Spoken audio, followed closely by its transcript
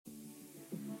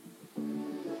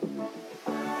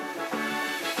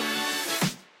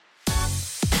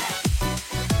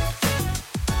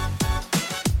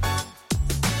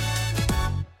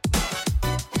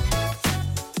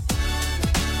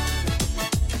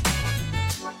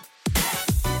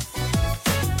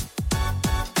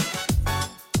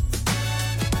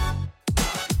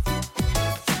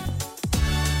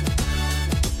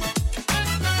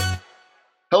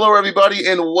Hello, everybody,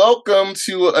 and welcome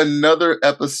to another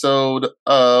episode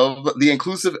of the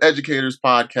Inclusive Educators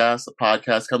Podcast, a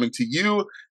podcast coming to you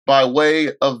by way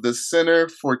of the Center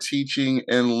for Teaching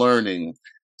and Learning.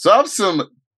 So I have some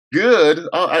good,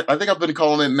 I think I've been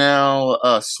calling it now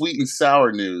sweet and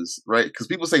sour news, right? Because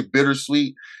people say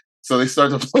bittersweet, so they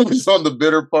start to focus on the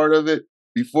bitter part of it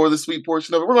before the sweet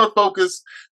portion of it. We're going to focus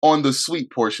on the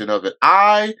sweet portion of it.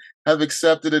 I have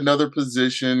accepted another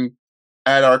position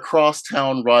at our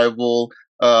crosstown rival,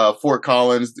 Fort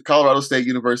Collins, Colorado State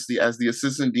University, as the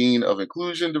Assistant Dean of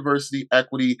Inclusion, Diversity,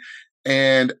 Equity,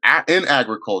 and in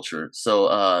Agriculture. So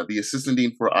the Assistant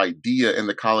Dean for IDEA in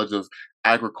the College of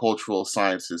Agricultural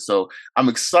Sciences. So I'm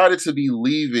excited to be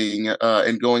leaving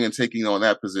and going and taking on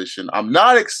that position. I'm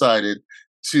not excited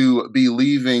to be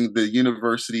leaving the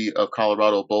University of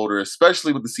Colorado Boulder,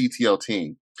 especially with the CTL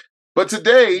team. But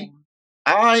today,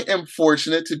 I am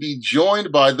fortunate to be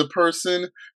joined by the person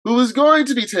who is going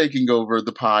to be taking over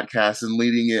the podcast and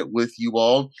leading it with you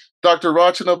all, Dr.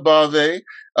 Rachana Bhave.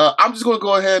 I'm just going to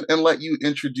go ahead and let you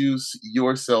introduce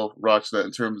yourself, Rachana,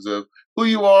 in terms of who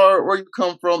you are, where you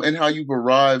come from, and how you've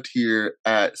arrived here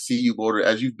at CU Boulder,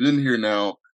 as you've been here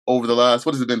now over the last,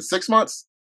 what has it been, 6 months?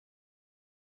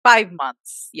 5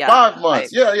 months. Yeah. 5 months.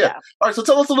 Yeah. All right, so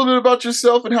tell us a little bit about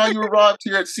yourself and how you arrived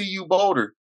here at CU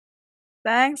Boulder.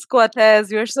 Thanks,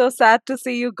 Cortez. We're so sad to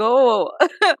see you go.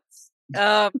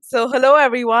 So hello,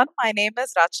 everyone. My name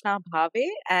is Rachana Bhave,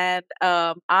 and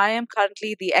I am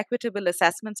currently the Equitable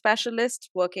Assessment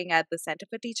Specialist working at the Center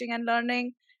for Teaching and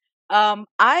Learning.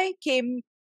 I came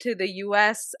to the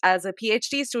US as a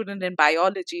PhD student in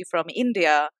biology from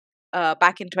India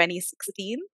back in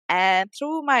 2016. And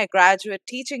through my graduate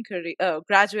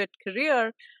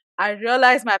career, I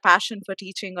realized my passion for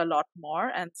teaching a lot more.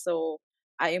 And so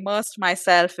I immersed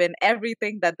myself in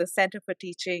everything that the Center for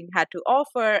Teaching had to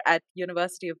offer at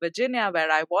University of Virginia,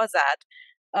 where I was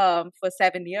at for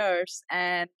 7 years.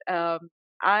 And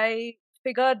I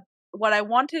figured what I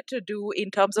wanted to do in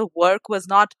terms of work was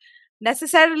not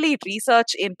necessarily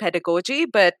research in pedagogy,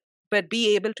 but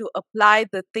be able to apply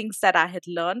the things that I had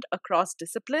learned across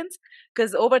disciplines.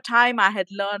 Because over time, I had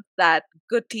learned that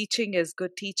good teaching is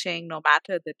good teaching, no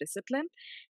matter the discipline.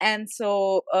 And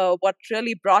so, what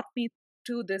really brought me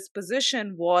to this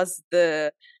position was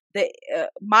the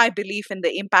my belief in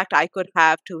the impact I could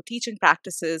have to teaching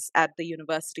practices at the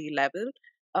university level.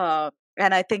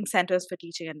 And I think centers for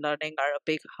teaching and learning are a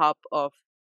big hub of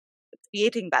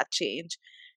creating that change.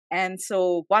 And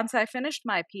so once I finished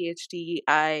my PhD,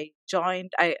 I joined.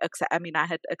 I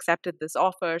had accepted this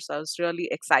offer, so I was really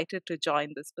excited to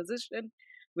join this position,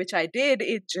 which I did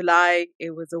in July.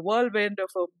 It was a whirlwind of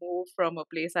a move from a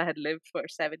place I had lived for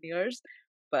 7 years,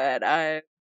 but I'm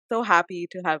so happy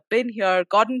to have been here,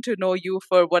 gotten to know you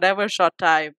for whatever short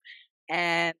time,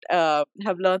 and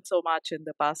have learned so much in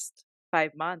the past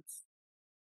 5 months.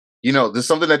 You know, there's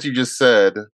something that you just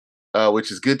said,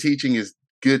 which is good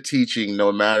teaching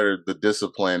no matter the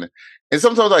discipline. And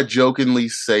sometimes I jokingly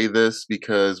say this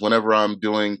because whenever I'm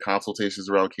doing consultations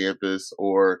around campus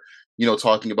or,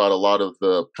 talking about a lot of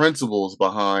the principles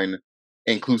behind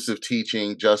inclusive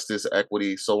teaching, justice,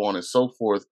 equity, so on and so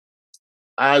forth,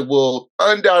 I will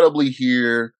undoubtedly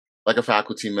hear like a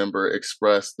faculty member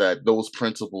express that those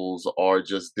principles are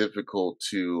just difficult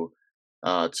to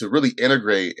really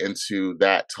integrate into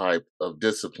that type of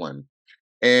discipline.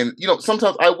 And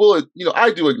sometimes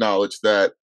I do acknowledge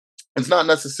that it's not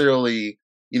necessarily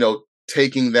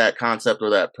taking that concept or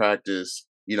that practice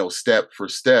step for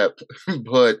step,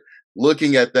 but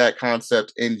looking at that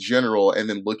concept in general and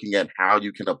then looking at how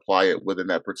you can apply it within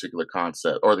that particular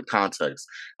concept or the context.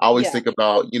 I always think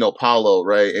about Paulo,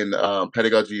 right, in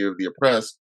Pedagogy of the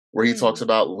Oppressed, where he talks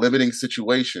about limiting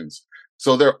situations.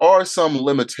 So there are some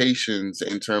limitations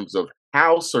in terms of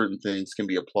how certain things can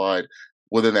be applied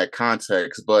within that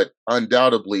context, but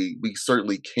undoubtedly we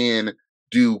certainly can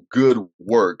do good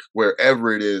work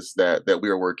wherever it is that we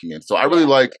are working in. So I really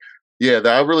like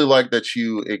that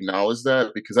you acknowledge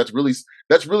that, because that's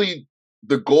really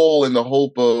the goal and the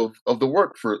hope of the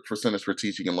work for Centers for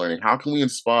Teaching and Learning. How can we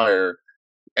inspire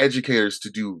educators to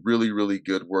do really, really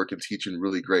good work and teach in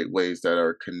really great ways that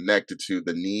are connected to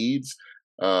the needs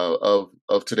of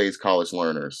today's college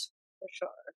learners? For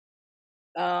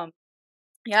sure.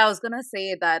 Yeah, I was gonna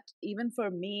say that even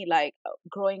for me, like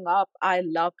growing up, I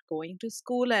loved going to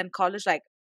school and college. Like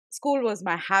school was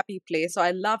my happy place. So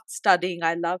I loved studying.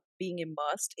 I loved being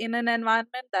immersed in an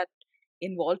environment that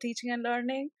involved teaching and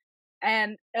learning.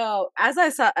 And as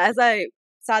I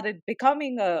started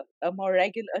becoming a more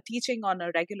regular teaching on a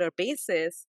regular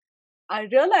basis, I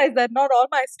realize that not all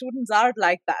my students are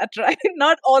like that, right?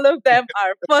 Not all of them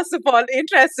are, first of all,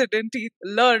 interested in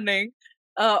learning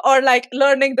or like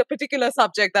learning the particular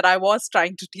subject that I was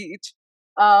trying to teach.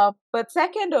 But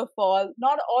second of all,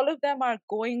 not all of them are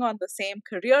going on the same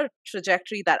career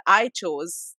trajectory that I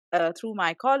chose through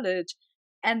my college.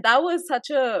 And that was such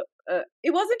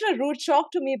it wasn't a rude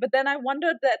shock to me, but then I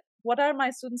wondered that what are my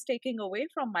students taking away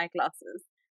from my classes?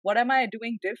 What am I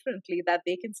doing differently that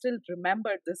they can still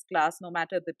remember this class no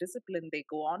matter the discipline they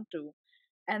go on to?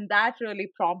 And that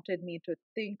really prompted me to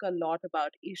think a lot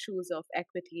about issues of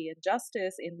equity and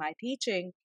justice in my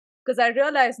teaching, because I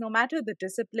realized no matter the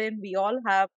discipline, we all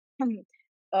have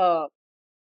uh,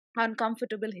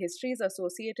 uncomfortable histories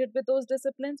associated with those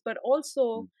disciplines, but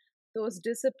also those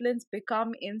disciplines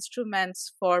become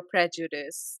instruments for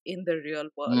prejudice in the real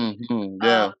world. Hmm. Uh,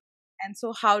 Yeah. and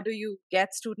so, how do you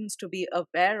get students to be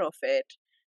aware of it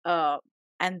uh,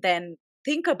 and then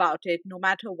think about it, no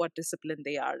matter what discipline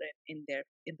they are in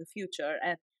the future?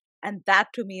 And that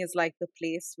to me is like the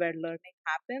place where learning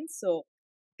happens. So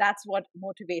that's what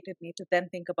motivated me to then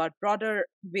think about broader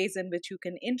ways in which you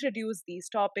can introduce these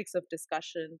topics of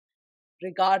discussion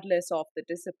regardless of the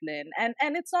discipline. And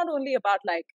it's not only about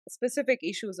like specific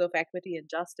issues of equity and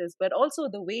justice, but also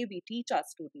the way we teach our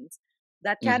students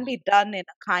that can Hmm. be done in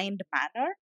a kind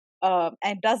manner,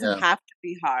 and doesn't Yeah. have to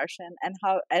be harsh, and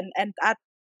how and that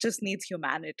just needs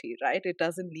humanity, right? It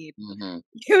doesn't need Hmm.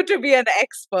 you to be an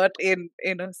expert in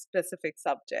a specific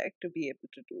subject to be able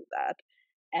to do that.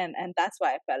 And that's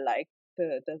why I felt like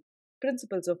the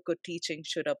principles of good teaching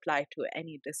should apply to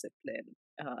any discipline,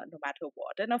 no matter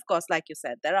what. And of course, like you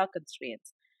said, there are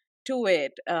constraints to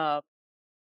it,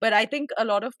 but I think a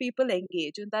lot of people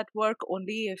engage in that work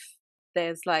only if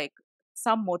there's like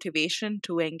some motivation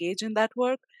to engage in that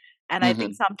work. And I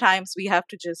think Hmm. sometimes we have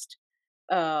to just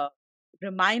uh,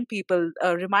 remind people,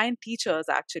 remind teachers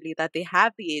actually that they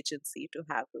have the agency to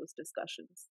have those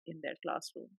discussions in their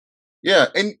classroom. Yeah,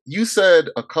 and you said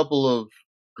a couple of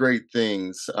great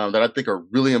things that I think are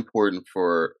really important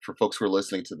for folks who are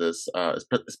listening to this,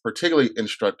 particularly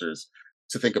instructors,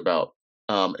 to think about.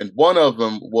 And one of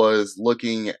them was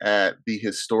looking at the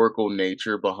historical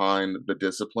nature behind the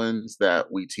disciplines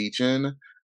that we teach in.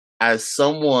 As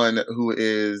someone who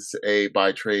is a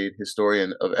by trade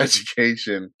historian of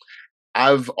education,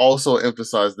 I've also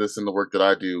emphasized this in the work that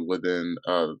I do within,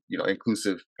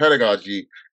 inclusive pedagogy,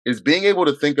 is being able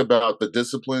to think about the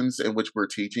disciplines in which we're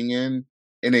teaching in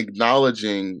and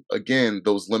acknowledging again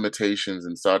those limitations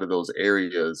inside of those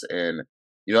areas. And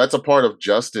that's a part of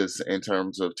justice in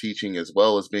terms of teaching, as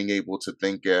well as being able to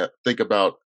think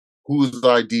about whose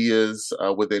ideas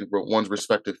within one's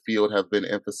respective field have been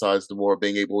emphasized more,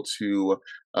 being able to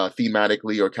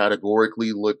thematically or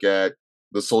categorically look at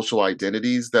the social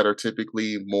identities that are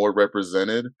typically more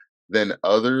represented than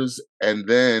others, and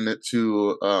then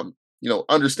to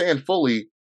understand fully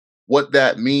what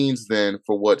that means then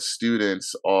for what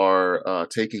students are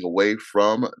taking away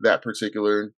from that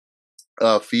particular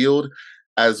field,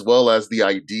 as well as the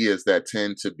ideas that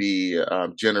tend to be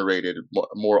generated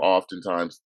more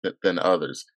oftentimes than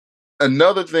others.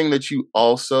 Another thing that you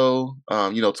also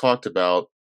talked about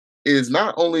is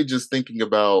not only just thinking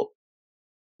about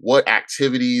what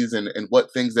activities and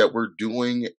what things that we're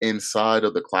doing inside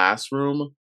of the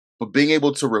classroom, but being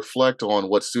able to reflect on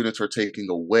what students are taking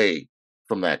away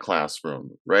from that classroom,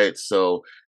 right? So,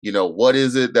 what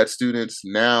is it that students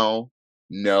now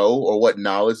know, or what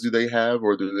knowledge do they have,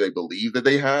 or do they believe that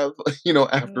they have,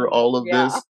 after all of Yeah.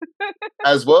 this?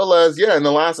 As well as, yeah, in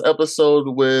the last episode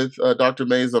with Dr.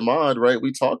 Mays Ahmad, right,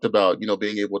 we talked about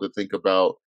being able to think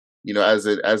about as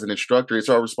an instructor, it's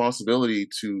our responsibility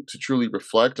to truly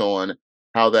reflect on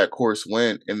how that course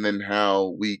went, and then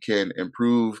how we can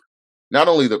improve not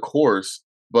only the course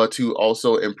but to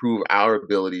also improve our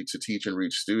ability to teach and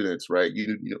reach students. Right,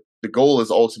 the goal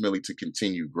is ultimately to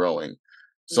continue growing.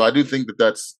 So I Yeah. do think that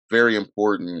that's very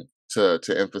important to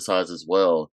emphasize as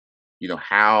well.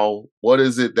 How what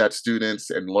is it that students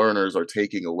and learners are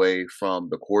taking away from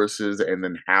the courses, and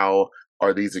then how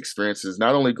are these experiences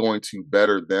not only going to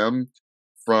better them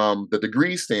from the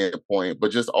degree standpoint,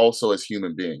 but just also as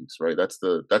human beings, right? That's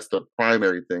the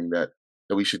primary thing that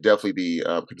we should definitely be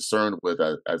concerned with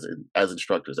as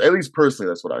instructors. At least personally,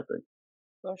 that's what I think.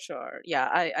 For sure. Yeah,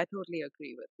 I totally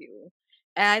agree with you.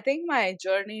 And I think my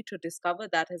journey to discover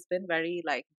that has been very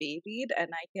like varied.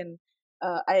 And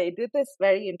I did this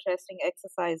very interesting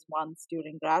exercise once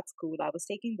during grad school. I was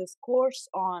taking this course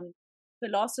on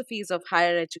philosophies of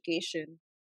higher education.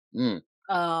 Mm,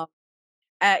 Uh,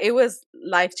 it was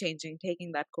life changing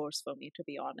taking that course for me, to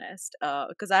be honest,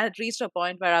 because I had reached a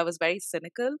point where I was very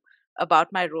cynical about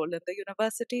my role in the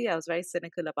university. I was very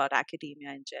cynical about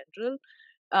academia in general.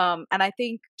 And I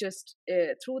think just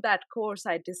through that course,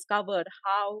 I discovered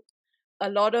how a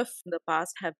lot of the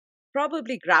past have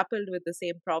probably grappled with the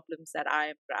same problems that I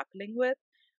am grappling with.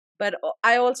 But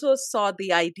I also saw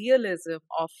the idealism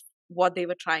of what they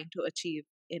were trying to achieve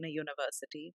in a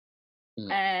university.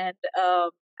 Mm, And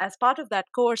as part of that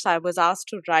course,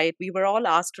 we were all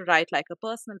asked to write like a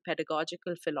personal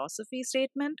pedagogical philosophy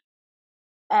statement.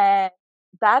 And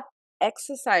that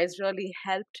exercise really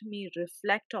helped me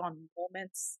reflect on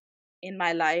moments in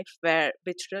my life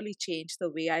which really changed the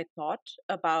way I thought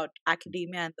about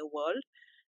academia and the world.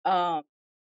 Um,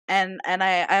 and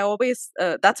I always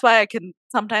that's why I can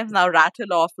sometimes now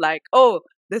rattle off like, oh,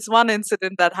 this one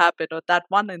incident that happened, or that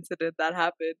one incident that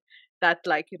happened, that,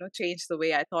 like, changed the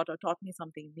way I thought or taught me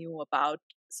something new about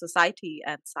society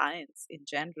and science in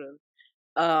general.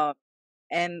 um,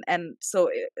 and so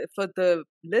for the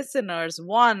listeners,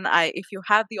 one, I if you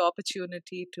have the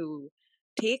opportunity to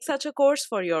take such a course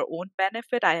for your own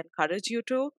benefit, I encourage you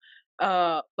to.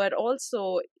 But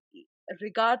also,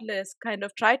 regardless, kind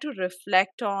of try to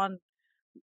reflect on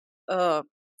uh,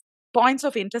 points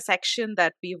of intersection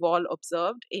that we've all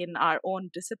observed in our own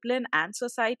discipline and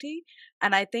society.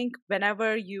 And I think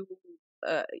whenever you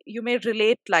may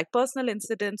relate like personal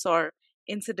incidents or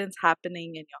incidents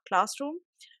happening in your classroom,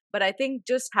 but I think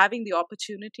just having the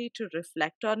opportunity to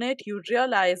reflect on it, you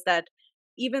realize that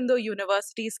even though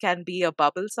universities can be a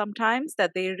bubble sometimes,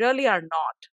 that they really are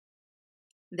not.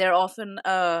 They're often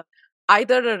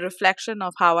either a reflection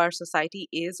of how our society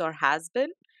is or has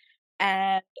been,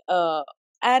 and uh,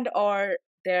 or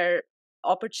their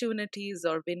opportunities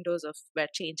or windows of where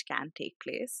change can take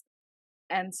place.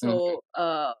 And mhm. so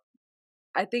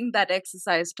I think that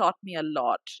exercise taught me a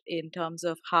lot in terms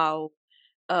of how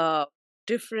uh,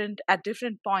 different at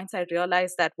different points I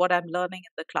realized that what I'm learning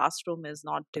in the classroom is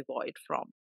not devoid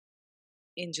from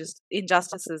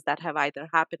injustices that have either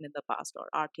happened in the past or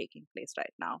are taking place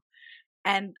right now.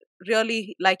 And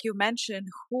really, like you mentioned,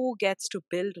 who gets to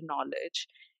build knowledge?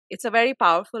 It's a very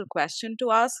powerful question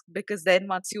to ask, because then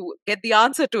once you get the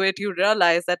answer to it, you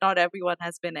realize that not everyone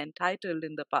has been entitled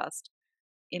in the past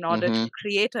in order to Mhm.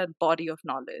 create a body of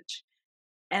knowledge.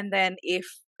 And then if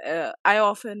I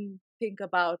often think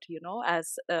about,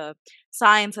 as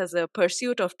science as a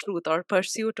pursuit of truth or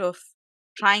pursuit of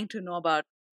trying to know about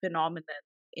phenomenon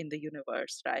in the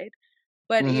universe, right?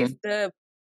 But if Mhm. the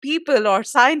people or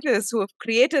scientists who have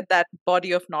created that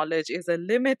body of knowledge is a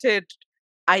limited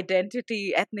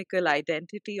identity, ethnical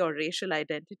identity, or racial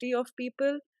identity of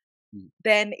people, Mm,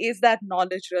 then is that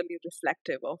knowledge really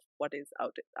reflective of what is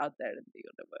out there in the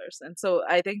universe? And so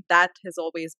I think that has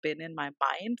always been in my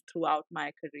mind throughout my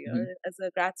mhm. career as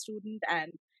a grad student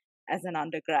and as an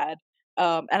undergrad.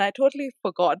 And I totally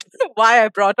forgot why I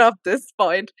brought up this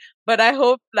point, but I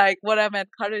hope, like, what I'm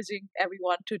encouraging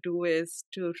everyone to do is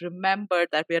to remember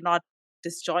that we're not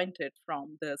disjointed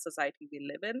from the society we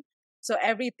live in. So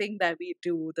everything that we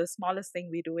do, the smallest thing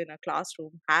we do in a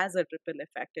classroom, has a ripple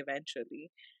effect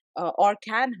eventually, or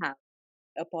can have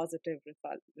a positive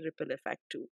ripple effect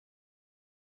too.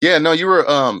 Yeah, no, you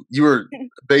were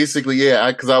basically,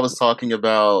 yeah, because I was talking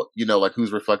about, like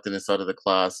who's reflected inside of the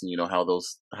class, and how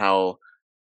those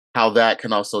how that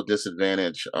can also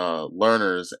disadvantage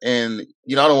learners. And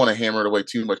I don't want to hammer it away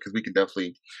too much because we can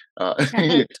definitely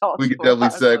Talk we could for definitely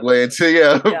hours on segue it. into,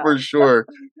 yeah, Yeah. for sure.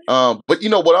 But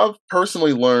what I've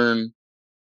personally learned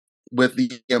with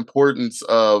the importance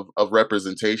of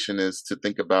representation is to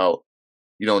think about,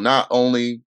 not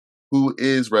only who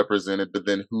is represented, but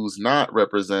then who's not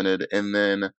represented, and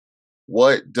then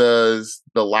what does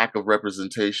the lack of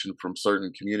representation from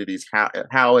certain communities,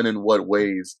 how and in what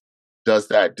ways does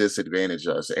that disadvantage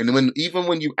us? And even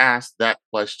when you ask that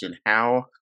question, how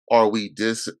are we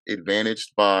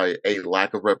disadvantaged by a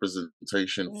lack of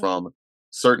representation Mm, from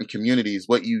certain communities,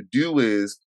 what you do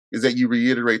is that you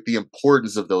reiterate the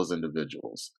importance of those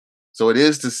individuals. So it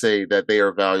is to say that they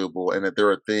are valuable and that there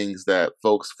are things that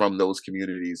folks from those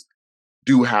communities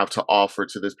do have to offer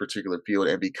to this particular field,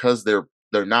 and because they're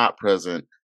not present,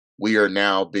 we are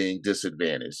now being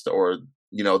disadvantaged, or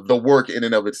the work in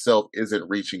and of itself isn't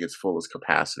reaching its fullest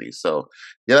capacity. So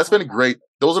yeah, that's been uh-huh. great.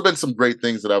 Those have been some great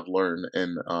things that I've learned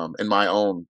in my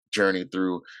own journey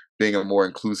through being a more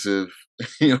inclusive,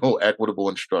 equitable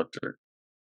instructor.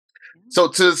 Yeah. So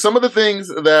to some of the things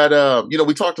that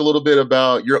we talked a little bit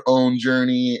about your own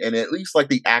journey and at least like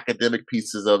the academic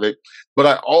pieces of it, but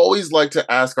I always like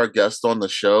to ask our guests on the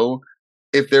show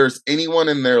if there's anyone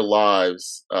in their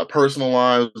lives, personal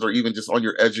lives, or even just on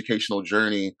your educational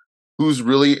journey, who's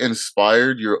really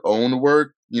inspired your own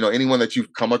work. Anyone that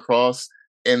you've come across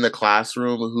in the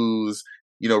classroom who's,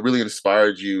 really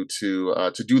inspired you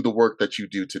to do the work that you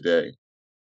do today?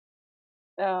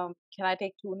 Can I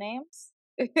take two names?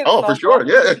 It's Oh, for not sure.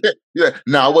 Yeah. possible. Yeah.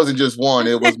 No, it wasn't just one,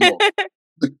 it was more.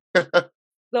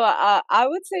 So I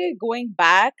would say going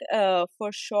back,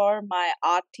 for sure, my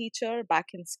art teacher back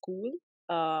in school.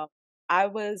 Uh, I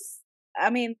was, I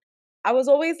mean, I was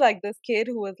always like this kid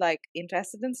who was like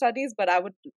interested in studies, but I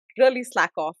would really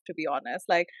slack off, to be honest.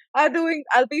 Like I'll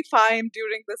be fine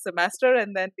during the semester,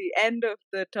 and then the end of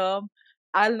the term,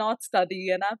 I'll not study,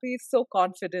 and I'll be so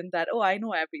confident that, oh, I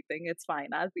know everything. It's fine.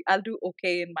 I'll do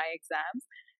okay in my exams.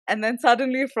 And then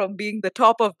suddenly, from being the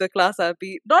top of the class, I'll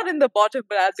be not in the bottom,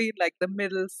 but I'll be in like the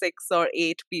middle six or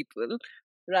eight people,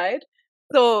 right?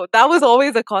 So that was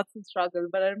always a constant struggle.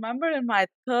 But I remember in my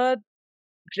third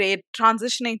grade,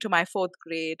 transitioning to my fourth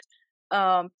grade,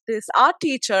 this art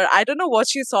teacher, I don't know what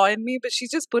she saw in me, but she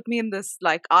just put me in this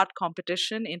like art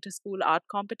competition, inter school art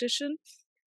competition.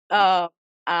 uh,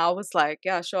 I was like,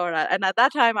 yeah, sure. And at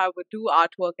that time, I would do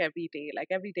artwork every day. Like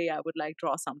every day, I would like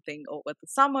draw something over the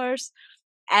summers.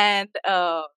 And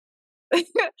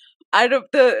I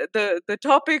don't, the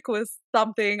topic was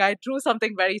something, I drew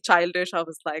something very childish. I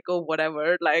was like, oh,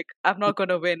 whatever. Like I'm not going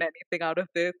to win anything out of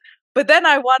this. But then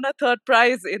I won a third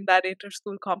prize in that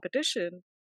inter-school competition,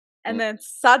 and Mm, then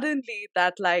suddenly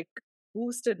that like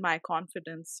boosted my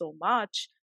confidence so much,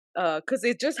 because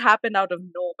it just happened out of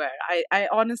nowhere. I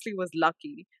honestly was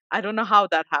lucky. I don't know how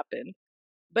that happened,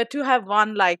 but to have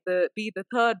won like the be the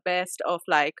third best of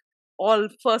like all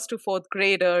first to fourth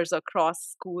graders across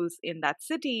schools in that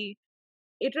city,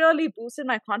 it really boosted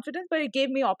my confidence, but it gave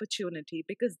me opportunity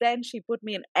because then she put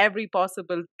me in every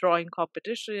possible drawing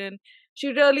competition. She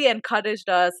really encouraged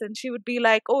us, and she would be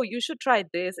like, oh, you should try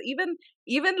this.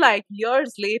 Even like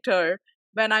years later,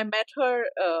 when I met her,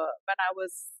 when I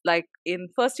was like in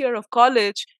first year of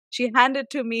college, she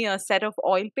handed to me a set of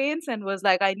oil paints and was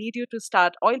like, I need you to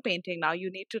start oil painting now.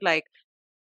 You need to like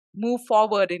move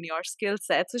forward in your skill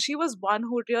set. So she was one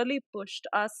who really pushed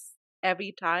us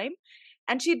every time.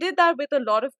 And she did that with a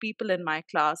lot of people in my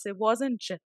class. It wasn't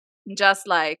just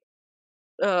like,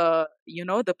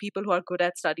 the people who are good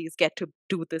at studies get to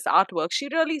do this artwork. She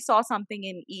really saw something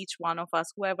in each one of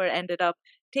us, whoever ended up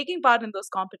taking part in those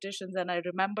competitions. And I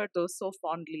remember those so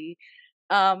fondly.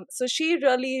 So she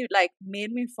really like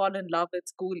made me fall in love with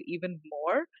school even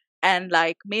more, and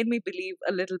like made me believe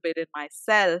a little bit in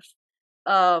myself.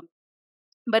 Um,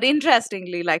 but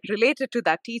interestingly, like related to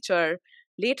that teacher,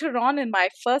 later on in my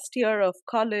first year of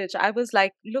college, I was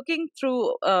like looking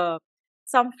through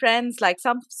some friends, like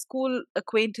some school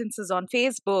acquaintances on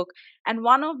Facebook, and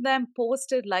one of them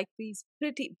posted like these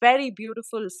pretty, very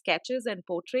beautiful sketches and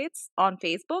portraits on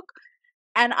Facebook.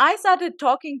 And I started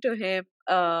talking to him,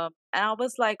 and I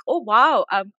was like, oh, wow,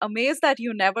 I'm amazed that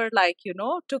you never, like,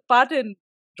 took part in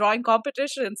drawing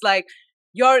competitions. Like,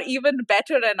 you're even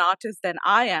better an artist than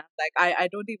I am. Like, I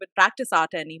don't even practice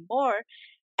art anymore.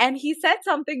 And he said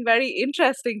something very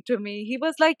interesting to me. He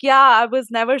was like, yeah, I was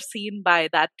never seen by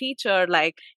that teacher.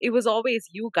 Like, it was always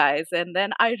you guys. And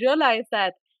then I realized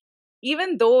that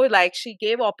even though like she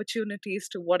gave opportunities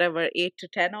to whatever 8 to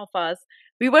 10 of us,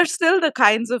 we were still the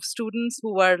kinds of students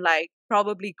who were like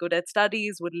probably good at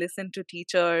studies, would listen to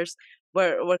teachers,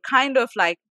 were kind of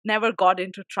like never got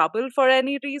into trouble for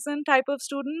any reason type of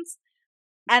students.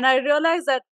 And I realized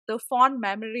that the fond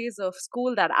memories of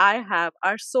school that I have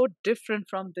are so different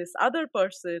from this other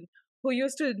person who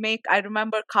used to make, I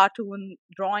remember, cartoon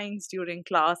drawings during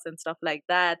class and stuff like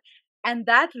that. And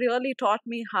that really taught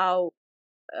me how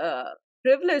uh,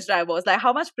 privileged I was, like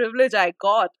how much privilege I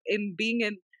got in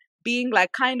being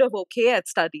like kind of okay at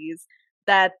studies,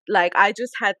 that like I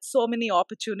just had so many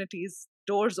opportunities,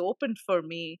 doors opened for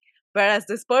me. Whereas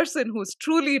this person who's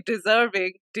truly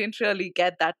deserving didn't really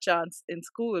get that chance in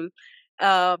school,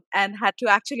 and had to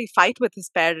actually fight with his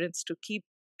parents to keep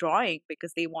drawing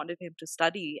because they wanted him to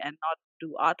study and not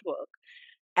do artwork.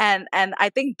 And I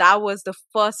think that was the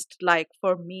first, like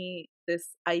for me, this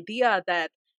idea that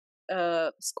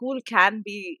school can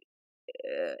be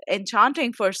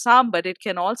enchanting for some, but it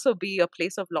can also be a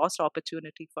place of lost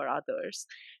opportunity for others.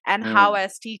 And how, mm,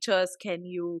 as teachers, can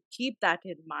you keep that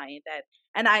in mind?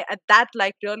 And that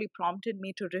like really prompted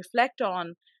me to reflect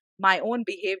on my own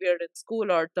behavior in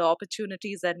school, or the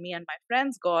opportunities that me and my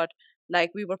friends got. Like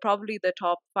we were probably the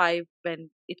top 5 when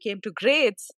it came to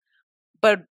grades,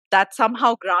 but that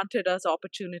somehow granted us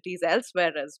opportunities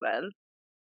elsewhere as well,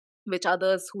 which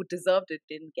others who deserved it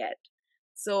didn't get.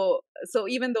 So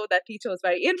even though that teacher was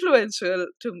very influential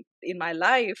to in my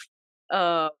life,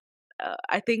 uh,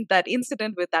 I think that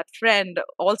incident with that friend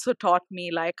also taught me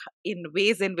like in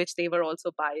ways in which they were also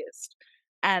biased.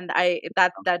 and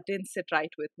that didn't sit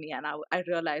right with me, and I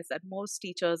realized that most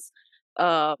teachers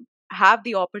uh, have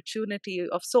the opportunity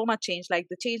of so much change, like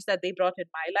the change that they brought in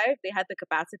my life. They had the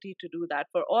capacity to do that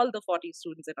for all the 40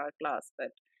 students in our class, but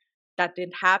that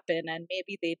didn't happen, and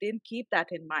maybe they didn't keep that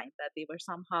in mind, that they were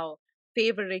somehow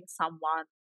favoring someone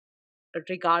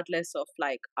regardless of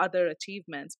like other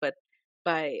achievements, but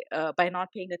by not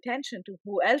paying attention to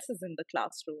who else is in the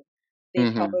classroom, they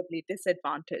Hmm. probably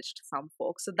disadvantaged some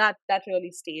folks. So that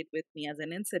really stayed with me as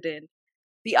an incident.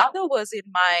 The other was in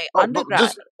my Oh, but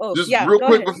undergrad. Oh just yeah, real go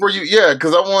quick ahead. before you, yeah,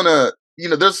 because I want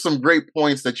to, there's some great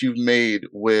points that you've made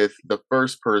with the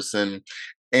first person,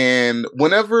 and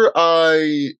whenever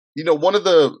one of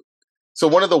the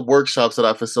one of the workshops that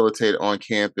I facilitate on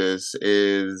campus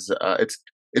is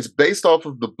it's based off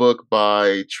of the book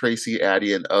by Tracy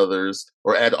Addy and others,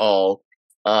 or et al.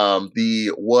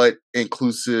 The what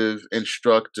inclusive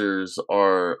instructors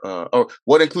are, or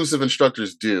what inclusive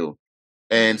instructors do,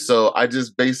 and Mm, so I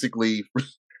just basically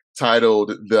titled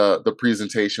the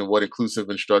presentation "What Inclusive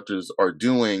Instructors Are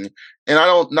Doing," and I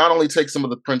don't not only take some of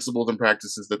the principles and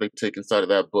practices that they take inside of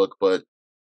that book, but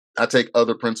I take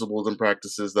other principles and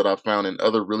practices that I found in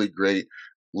other really great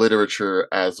literature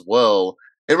as well,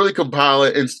 and really compile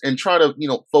it and try to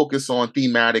focus on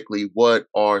thematically what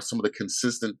are some of the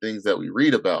consistent things that we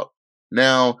read about.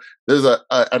 Now, there's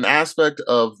an aspect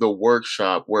of the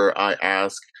workshop where I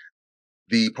ask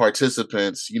the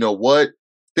participants, what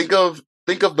think of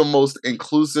the most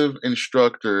inclusive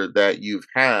instructor that you've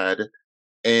had,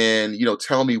 and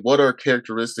tell me what are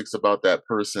characteristics about that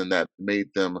person that made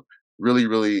them really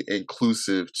really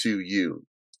inclusive to you.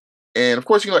 And of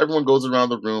course, everyone goes around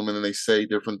the room and then they say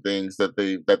different things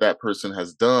that person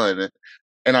has done,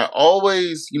 and I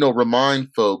always remind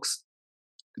folks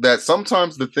that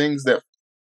sometimes the things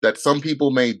that some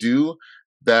people may do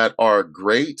that are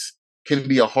great can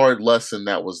be a hard lesson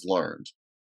that was learned,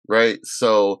 right?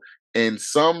 So, in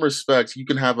some respects, you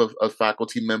can have a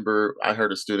faculty member. I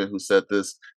heard a student who said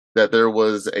this, that there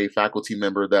was a faculty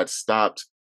member that stopped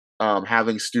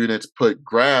having students put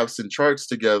graphs and charts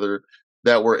together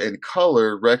that were in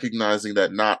color, recognizing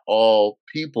that not all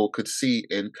people could see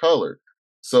in color.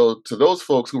 So, to those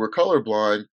folks who were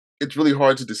colorblind, it's really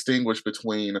hard to distinguish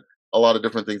between a lot of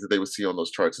different things that they would see on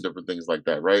those charts and different things like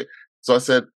that, right? So, I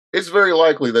said, it's very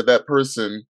likely that that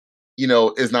person,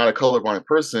 is not a colorblind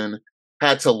person,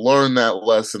 had to learn that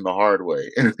lesson the hard way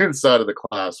inside of the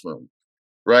classroom,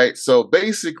 right? So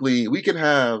basically, we can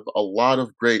have a lot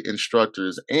of great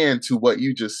instructors, and to what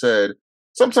you just said,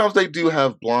 sometimes they do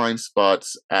have blind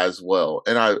spots as well.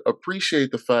 And I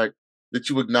appreciate the fact that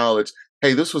you acknowledge,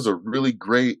 hey, this was a really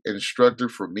great instructor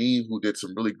for me who did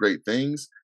some really great things.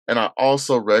 And I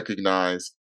also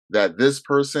recognize that this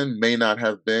person may not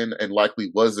have been and likely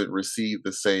wasn't received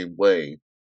the same way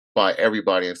by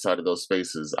everybody inside of those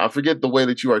spaces. I forget the way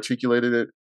that you articulated it,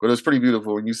 but it was pretty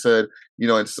beautiful. And you said,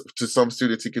 to some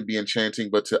students it can be enchanting,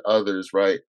 but to others,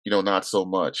 right, not so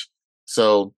much.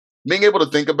 So being able to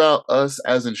think about us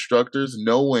as instructors,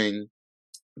 knowing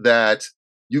that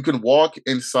you can walk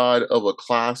inside of a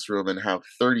classroom and have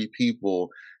 30 people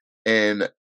and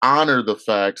honor the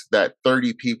fact that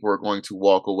 30 people are going to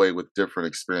walk away with different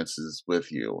experiences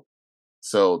with you.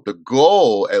 So the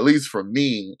goal, at least for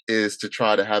me, is to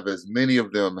try to have as many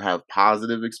of them have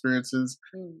positive experiences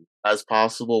mm, as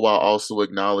possible, while also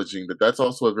acknowledging that that's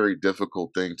also a very difficult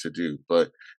thing to do.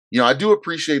 But I do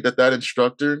appreciate that that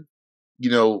instructor,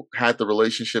 had the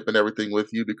relationship and everything with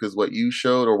you, because what you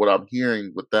showed, or what I'm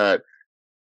hearing with that,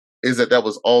 is that that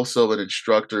was also an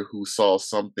instructor who saw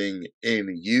something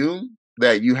in you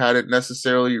that you hadn't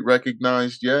necessarily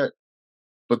recognized yet,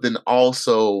 but then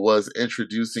also was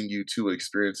introducing you to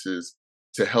experiences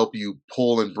to help you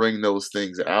pull and bring those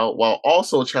things out, while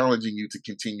also challenging you to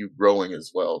continue growing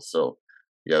as well. So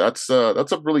yeah, that's a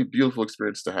really beautiful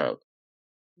experience to have.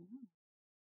 mm.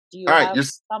 Do you All right, have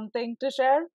just something to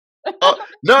share? no,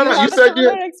 Do you no, you have a said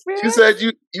similar you said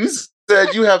experience? you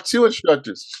said you have two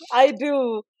instructors. I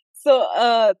do. So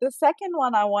the second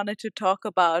one I wanted to talk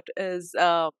about is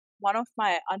one of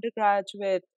my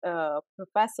undergraduate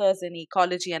professors in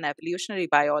ecology and evolutionary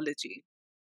biology.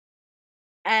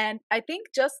 And I think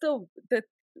just the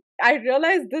I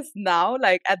realize this now,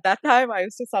 like at that time I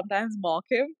used to sometimes mock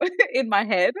him in my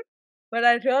head. But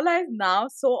I realize now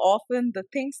so often the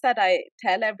things that I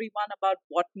tell everyone about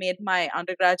what made my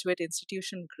undergraduate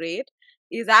institution great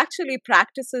is actually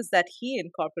practices that he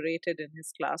incorporated in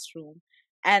his classroom.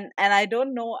 And I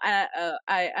don't know,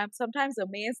 I am sometimes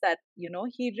amazed that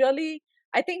he really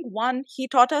I think one, he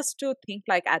taught us to think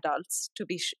like adults, to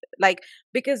be like,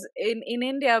 because in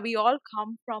India we all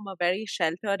come from a very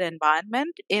sheltered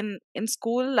environment in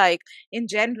school, like in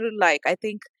general, like I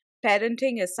think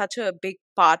parenting is such a big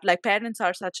part. Like parents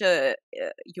are such a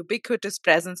ubiquitous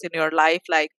presence in your life.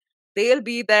 Like they'll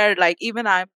be there. Like even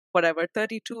I'm whatever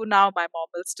 32 now, my mom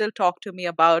will still talk to me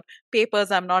about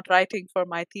papers I'm not writing for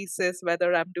my thesis,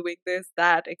 whether I'm doing this,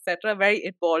 that, etc. Very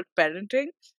involved parenting.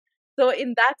 So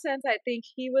in that sense, I think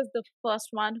he was the first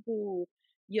one who,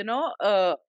 you know,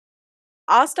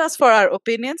 asked us for our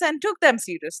opinions and took them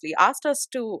seriously, asked us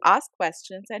to ask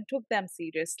questions and took them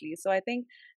seriously. So I think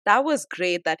that was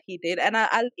great that he did. And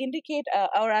I'll indicate,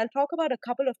 or I'll talk about a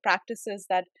couple of practices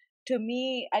that to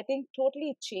me, I think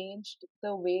totally changed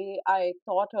the way I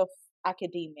thought of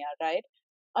academia, right?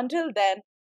 Until then,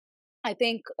 I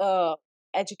think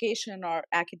education or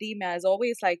academia is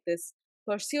always like this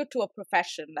pursuit to a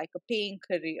profession, like a paying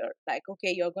career. Like,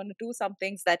 okay, you're going to do some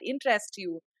things that interest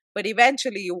you, but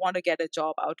eventually you want to get a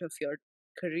job out of your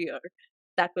career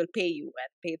that will pay you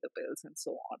and pay the bills and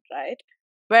so on, right?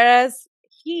 Whereas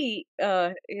he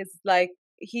is like,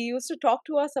 he used to talk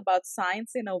to us about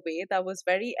science in a way that was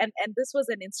very, and this was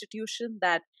an institution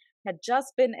that had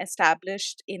just been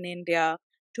established in India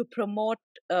to promote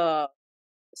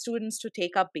students to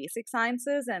take up basic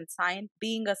sciences and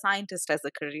being a scientist as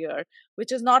a career,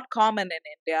 which is not common in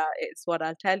India, is what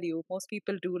I'll tell you. Most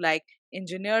people do like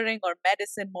engineering or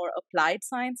medicine, more applied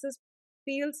sciences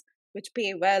fields, which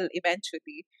pay well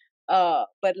eventually.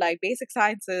 But like basic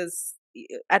sciences,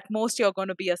 at most you're going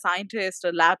to be a scientist,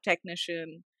 a lab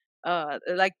technician.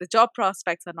 Like the job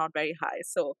prospects are not very high.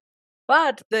 So,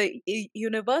 but the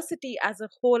university as a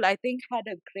whole, I think, had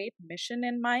a great mission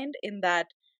in mind in that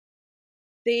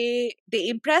they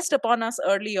impressed upon us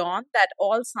early on that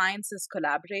all science is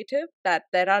collaborative, that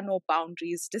there are no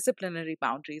boundaries, disciplinary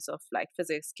boundaries of like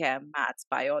physics, chem, maths,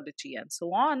 biology, and so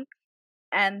on,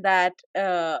 and that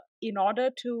in order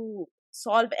to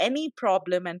solve any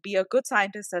problem and be a good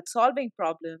scientist at solving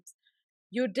problems,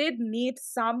 you did need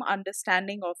some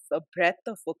understanding of a breadth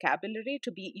of vocabulary.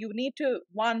 To be, you need to,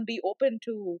 one, be open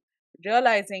to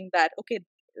realizing that okay,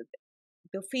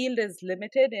 the field is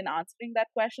limited in answering that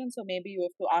question. So maybe you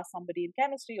have to ask somebody in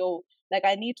chemistry, oh, like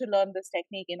I need to learn this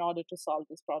technique in order to solve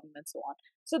this problem and so on.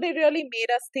 So they really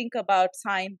made us think about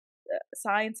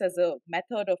science as a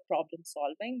method of problem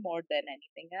solving more than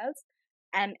anything else,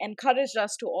 and encouraged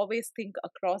us to always think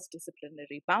across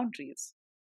disciplinary boundaries.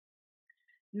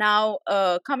 Now,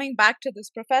 coming back to this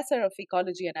professor of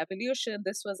ecology and evolution,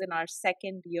 this was in our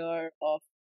second year of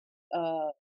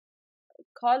uh,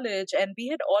 college, and we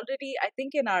had already, I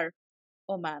think, in our,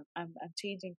 oh man, I'm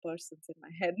changing persons in my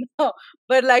head now.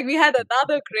 But like we had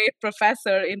another great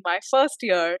professor in my first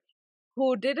year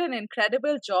who did an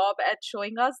incredible job at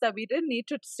showing us that we didn't need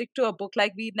to stick to a book.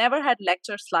 Like we never had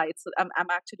lecture slides. I'm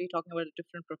actually talking about a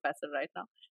different professor right now.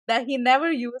 That he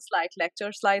never used like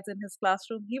lecture slides in his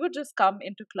classroom. He would just come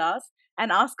into class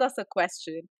and ask us a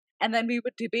question, and then we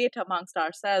would debate amongst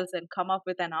ourselves and come up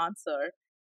with an answer.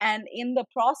 And in the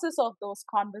process of those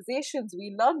conversations,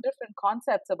 we learned different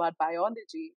concepts about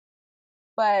biology,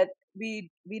 but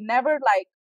we never like,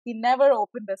 he never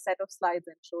opened a set of slides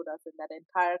and showed us in that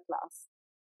entire class.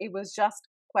 It was just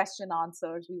question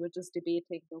answers. We were just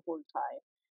debating the whole time.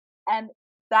 And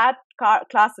that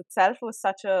class itself was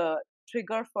such a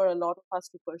trigger for a lot of us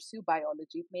to pursue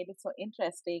biology. It made it so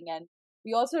interesting. And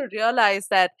we also realized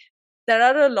that there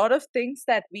are a lot of things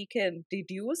that we can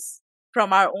deduce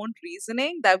from our own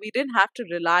reasoning, that we didn't have to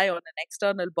rely on an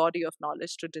external body of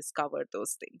knowledge to discover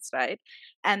those things, right?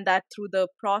 And that through the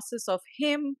process of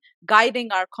him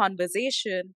guiding our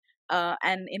conversation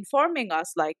and informing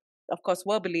us, like, of course,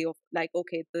 verbally, of like,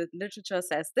 okay, the literature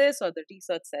says this or the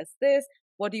research says this.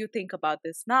 What do you think about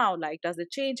this now? Like, does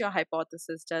it change your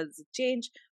hypothesis? Does it change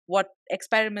what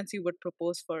experiments you would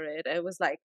propose for it? It was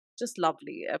like just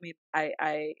lovely. I mean,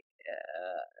 I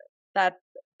that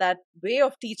that way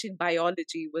of teaching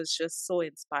biology was just so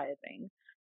inspiring.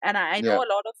 And I know Yeah.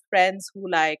 a lot of friends who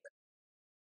like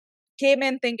came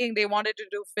in thinking they wanted to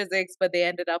do physics, but they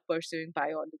ended up pursuing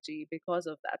biology because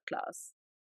of that class,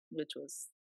 which was,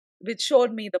 which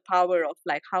showed me the power of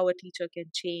like how a teacher can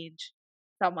change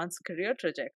someone's career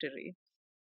trajectory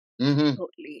Hmm.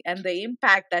 totally, and the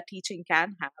impact that teaching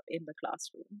can have in the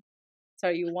classroom.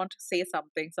 Sorry, you want to say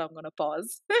something, so I'm going to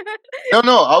pause. No,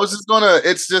 no, I was just gonna.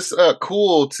 It's just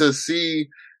cool to see.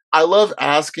 I love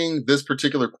asking this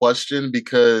particular question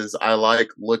because I like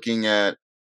looking at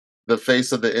the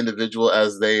face of the individual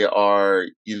as they are,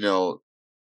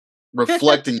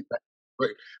 reflecting back,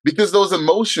 right? Because those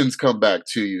emotions come back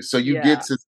to you. So you get Yeah.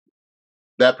 to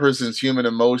that person's human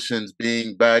emotions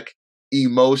being back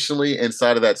emotionally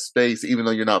inside of that space, even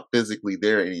though you're not physically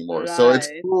there anymore. So it's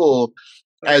Right. cool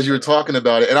For as you're sure. talking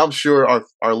about it, and I'm sure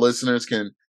our listeners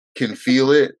can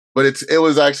feel it. But it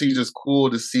was actually just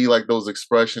cool to see like those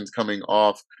expressions coming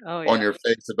off Oh, on yeah. your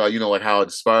face about like how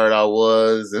inspired I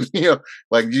was, and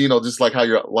like just like how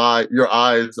your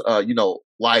eyes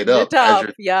light up Lit as you're up.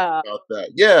 thinking Yeah. about that.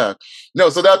 Yeah, no,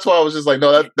 so that's why I was just like,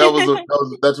 no,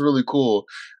 that's really cool,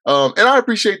 and I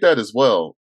appreciate that as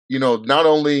well. Not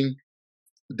only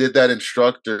did that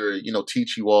instructor,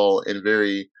 teach you all in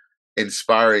very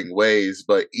inspiring ways,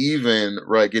 but even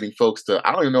right, getting folks to,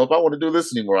 I don't even know if I want to do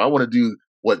this anymore. I want to do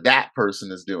what that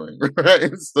person is doing,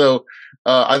 right? So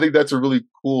I think that's a really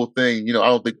cool thing. I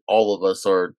don't think all of us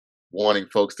are wanting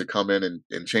folks to come in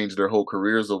and change their whole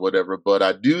careers or whatever, but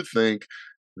I do think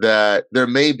that there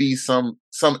may be some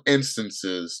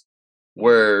instances Mm.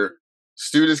 where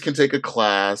students can take a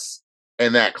class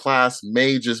and that class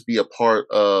may just be a part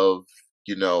of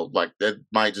like that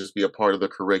might just be a part of the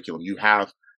curriculum. You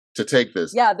have to take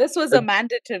this. Yeah, this was Uh, a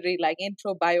mandatory, like,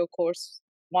 intro bio course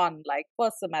one, like,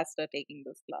 first semester taking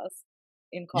this class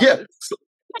in yeah. college.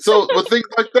 So with things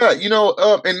like that,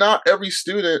 and not every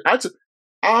student.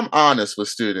 I'm honest with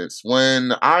students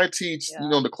when I teach.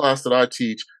 Yeah. The class that I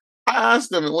teach, I ask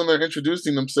them when they're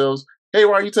introducing themselves, "Hey,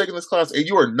 why are you taking this class?" And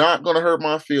you are not going to hurt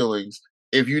my feelings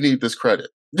if you need this credit.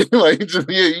 Like,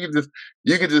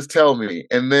 you can just tell me,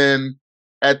 and then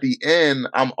at the end,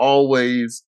 I'm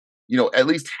always, at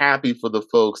least happy for the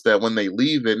folks that when they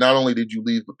leave it, not only did you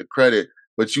leave with the credit,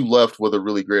 but you left with a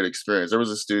really great experience. There was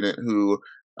a student who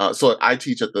so I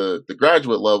teach at the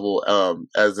graduate level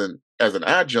as an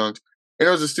adjunct, and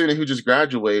there was a student who just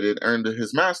graduated, earned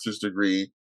his master's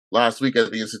degree last week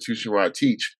at the institution where I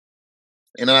teach,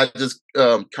 and then I just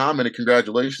commented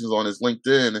congratulations on his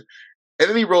LinkedIn, and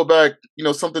then he wrote back,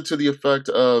 something to the effect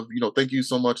of, thank you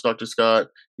so much, Dr. Scott,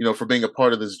 for being a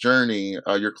part of this journey.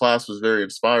 Your class was very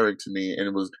inspiring to me,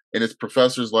 and it's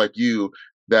professors like you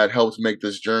that helped make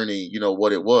this journey,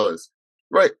 what it was.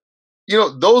 Right.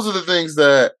 Those are the things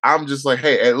that I'm just like,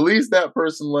 hey, at least that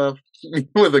person left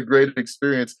with a great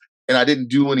experience, and I didn't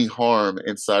do any harm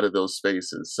inside of those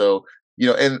spaces. So,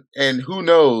 and who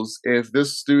knows if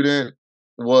this student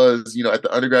was, at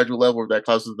the undergraduate level, or if that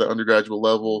class was at the undergraduate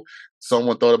level,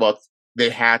 someone thought about they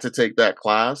had to take that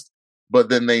class, but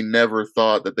then they never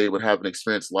thought that they would have an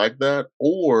experience like that,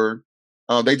 or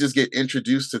they just get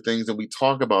introduced to things, and we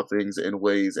talk about things in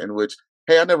ways in which,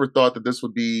 hey, I never thought that this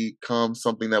would become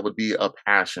something that would be a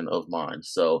passion of mine.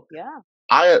 So Yeah.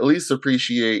 I at least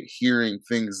appreciate hearing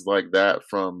things like that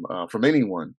from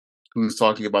anyone who's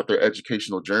talking about their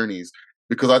educational journeys,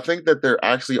 because I think that there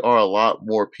actually are a lot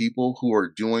more people who are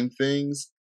doing things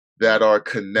that are Mm.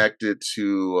 connected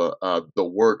to the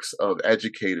works of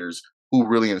educators who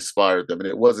really inspired them, and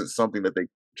it wasn't something that they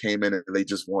came in and they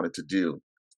just wanted to do.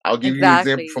 I'll give you an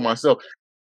example Exactly. for Yeah. myself.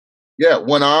 Yeah,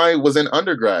 when I was in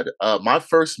undergrad, my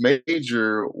first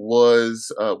major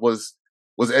was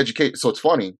education. So it's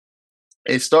funny.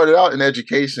 It started out in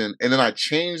education, and then I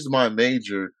changed my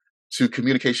major to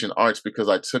communication arts because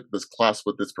I took this class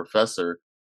with this professor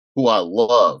who I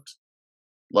loved.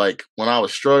 Like when I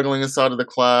was struggling inside of the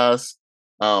class,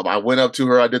 I went up to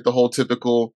her. I did the whole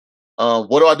typical,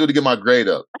 "What do I do to get my grade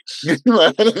up?"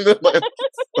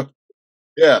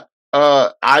 Yeah.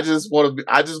 I just want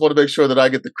to make sure that I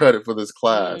get the credit for this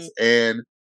class. Mm. And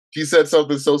she said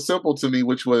something so simple to me,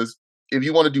 which was, if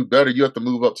you want to do better, you have to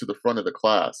move up to the front of the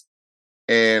class.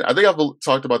 And I think I've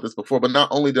talked about this before, but not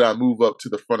only did I move up to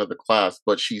the front of the class,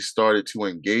 but she started to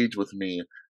engage with me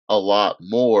a lot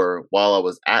more while I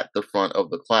was at the front of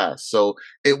the class. So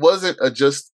it wasn't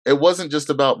just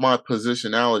about my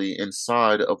positionality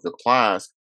inside of the class.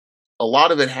 A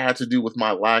lot of it had to do with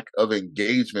my lack of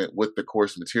engagement with the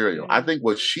course material. I Mm. think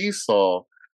what she saw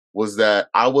was that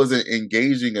I wasn't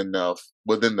engaging enough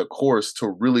within the course to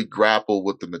really grapple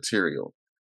with the material.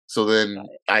 So then Right.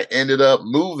 I ended up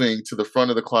moving to the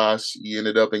front of the class. She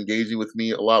ended up engaging with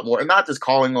me a lot more and not just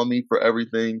calling on me for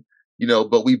everything,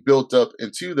 but we built up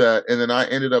into that. And then I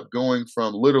ended up going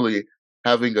from literally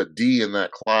having a D in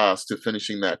that class to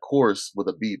finishing that course with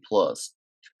a B plus.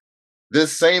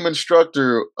 This same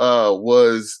instructor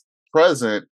was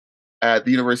present at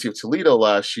the University of Toledo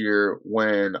last year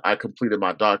when I completed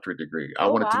my doctorate degree. I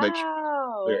Oh, wanted to make sure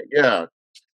wow. there. Yeah.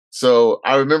 So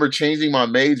I remember changing my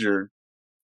major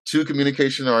to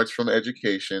communication arts from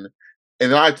education.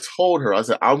 And then I told her, I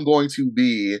said, I'm going to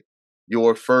be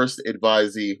your first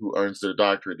advisee who earns their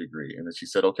doctorate degree. And then she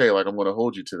said, okay, like I'm going to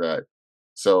hold you to that.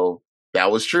 So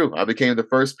that was true. I became the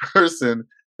first person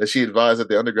that she advised at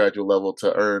the undergraduate level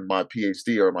to earn my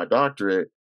PhD or my doctorate.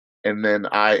 and then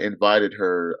I invited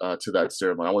her to that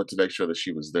ceremony. I wanted to make sure that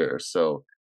she was there. So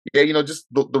yeah, just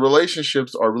the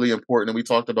relationships are really important, and we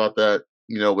talked about that,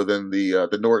 within the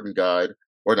Norton Guide,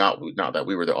 or not that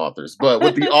we were the authors, but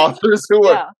with the authors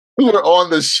Yeah. who were Uh-huh. on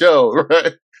the show,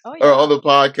 right, Oh, or on yeah. the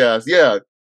podcast. Yeah,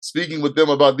 speaking with them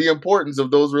about the importance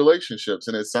of those relationships,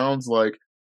 and it sounds like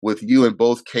with you in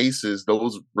both cases,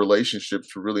 those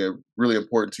relationships were really really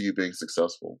important to you being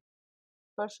successful.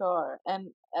 For sure.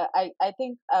 And I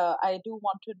think I do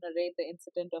want to narrate the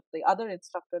incident of the other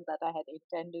instructor that I had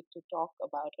intended to talk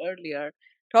about earlier,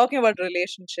 talking about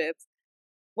relationships.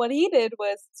 What he did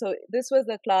was, so this was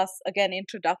a class, again,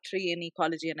 introductory in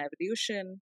ecology and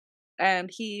evolution. And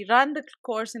he ran the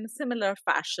course in a similar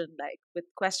fashion, like with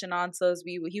question answers.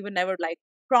 He would never like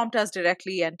prompt us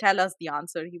directly and tell us the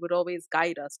answer. He would always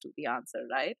guide us to the answer,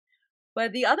 right?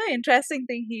 But the other interesting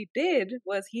thing he did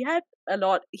was he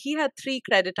had 3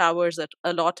 credit hours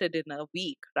allotted in a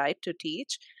week, right, to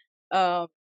teach. Um,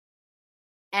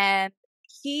 and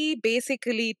he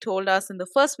basically told us in the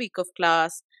first week of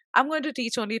class, I'm going to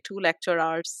teach only 2 lecture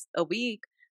hours a week.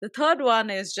 The third one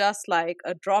is just like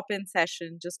a drop in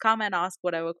session. Just come and ask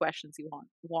whatever questions you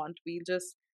want. We'll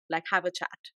just like have a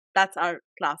chat. That's our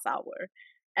class hour.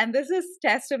 And this is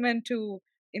testament to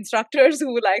instructors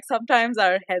who like sometimes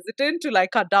are hesitant to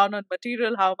like cut down on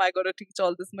material. How am I going to teach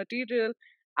all this material?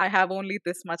 I have only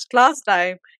this much class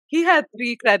time. He had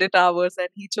 3 credit hours and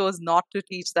he chose not to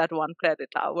teach that 1 credit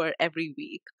hour every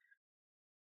week.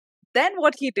 Then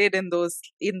what he did in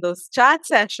those chat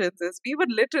sessions is we would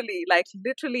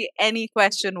literally any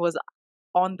question was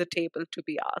on the table to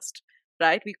be asked,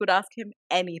 right? We could ask him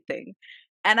anything.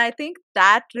 And I think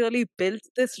that really built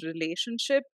this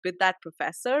relationship with that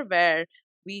professor where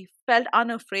we felt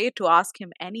unafraid to ask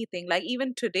him anything. Like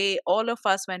even today, all of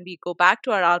us, when we go back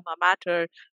to our alma mater,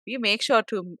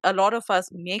 a lot of us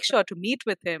make sure to meet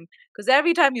with him because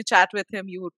every time you chat with him,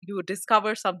 you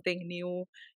discover something new,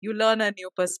 you learn a new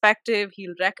perspective.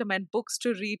 He'll recommend books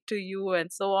to read to you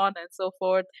and so on and so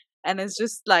forth, and it's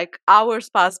just like hours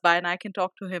pass by and I can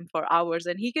talk to him for hours,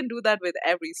 and he can do that with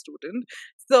every student.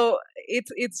 So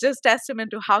it's just testament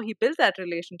to how he built that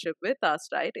relationship with us,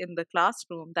 right, in the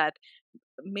classroom, that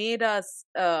made us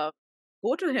go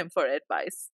to him for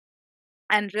advice,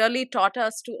 and really taught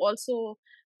us to also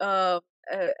uh,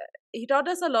 uh, he taught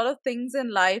us a lot of things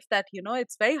in life that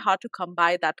it's very hard to come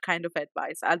by that kind of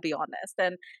advice, I'll be honest.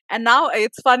 And now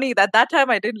it's funny that that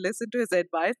time I didn't listen to his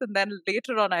advice, and then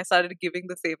later on I started giving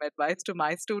the same advice to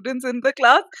my students in the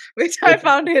class, which I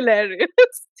found hilarious.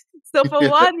 So for Yeah.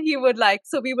 one, we would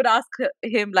ask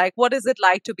him like, what is it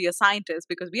like to be a scientist,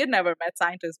 because we had never met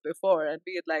scientists before and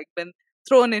we had like been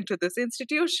thrown into this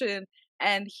institution,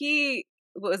 and he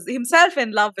was himself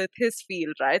in love with his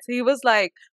field, right? So he was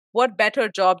like, what better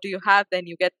job do you have than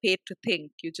you get paid to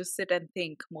think? You just sit and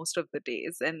think most of the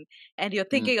days, and you're Mm.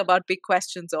 thinking about big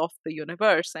questions of the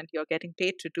universe, and you're getting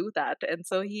paid to do that. And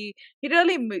so he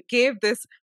really gave this,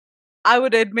 I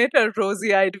would admit, a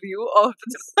rosy-eyed view of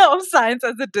of science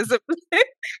as a discipline,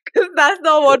 because that's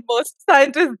not what most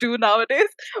scientists do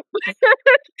nowadays. But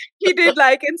he did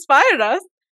like inspire us.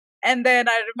 And then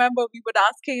I remember we would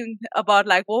ask him about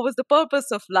like what was the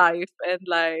purpose of life, and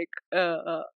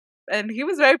and he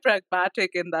was very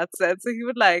pragmatic in that sense. So he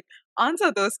would like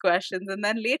answer those questions, and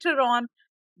then later on,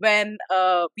 when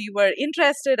we were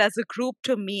interested as a group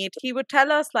to meet, he would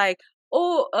tell us like,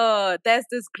 oh, there's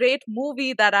this great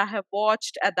movie that I have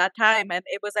watched at that time, and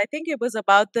I think it was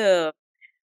about uh,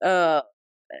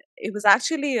 it was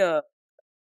actually a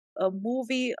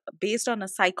movie based on a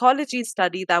psychology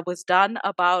study that was done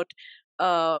about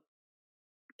uh,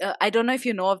 I don't know if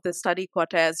you know of the study,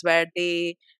 Cortez, where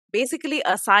they basically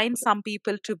assign some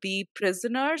people to be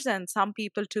prisoners and some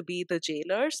people to be the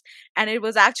jailers. And it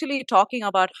was actually talking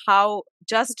about how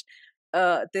just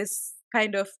this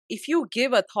kind of, if you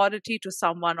give authority to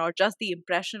someone or just the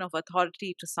impression of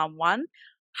authority to someone,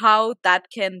 how that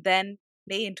can then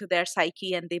play into their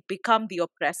psyche and they become the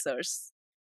oppressors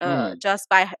Mm. just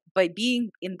by being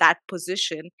in that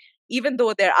position, even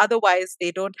though they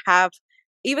don't have,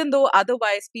 even though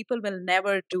otherwise people will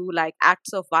never do like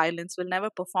acts of violence, will never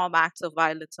perform acts of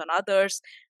violence on others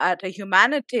at a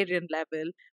humanitarian level.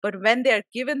 But when they're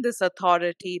given this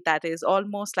authority that is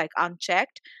almost like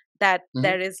unchecked, that Mhm.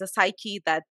 there is a psyche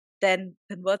that then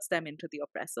converts them into the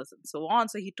oppressors and so on.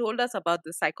 So he told us about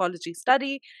the psychology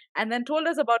study, and then told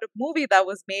us about a movie that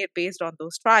was made based on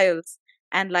those trials.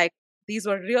 And like these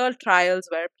were real trials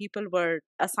where people were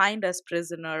assigned as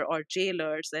prisoner or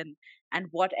jailers, and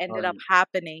what ended up Right.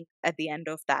 happening at the end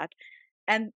of that.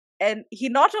 And and he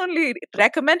not only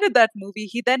recommended that movie,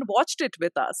 he then watched it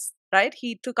with us, right?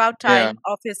 He took out Yeah. time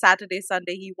of his Saturday,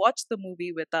 Sunday. He watched the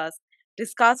movie with us,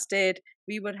 discussed it.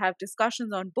 We would have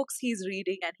discussions on books he's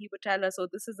reading, and he would tell us, oh,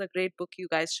 this is a great book you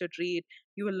guys should read.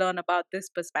 You will learn about this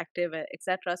perspective,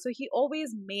 etc. So he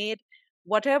always made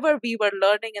whatever we were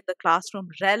learning in the classroom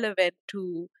relevant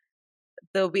to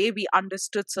the way we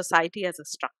understood society as a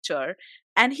structure.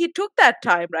 And he took that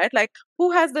time, right? Like,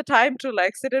 who has the time to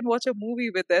like sit and watch a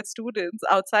movie with their students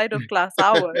outside of class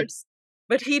hours?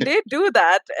 But he did do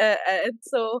that. And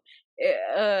so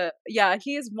yeah,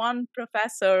 he is one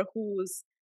professor who's,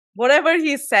 whatever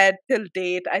he said till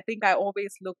date, I think I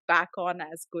always look back on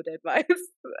as good advice.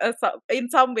 In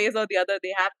some ways or the other,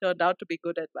 they have turned out to be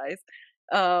good advice.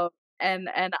 uh, and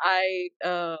I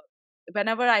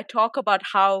whenever I talk about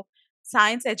how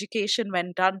science education,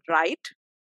 when done right,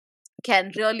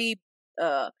 can really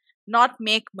not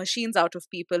make machines out of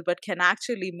people, but can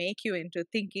actually make you into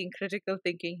thinking, critical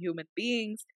thinking human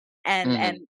beings,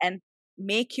 and Hmm.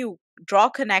 make you draw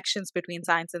connections between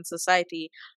science and society.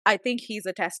 I think he's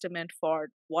a testament for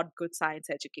what good science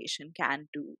education can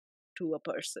do to a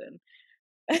person.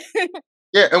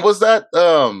 Yeah, and was that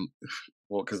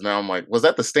well, because now I'm like, was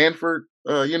that the Stanford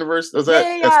University? Was Yeah, that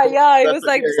yeah, yeah, yeah. It that's was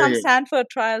like yeah, some yeah, Stanford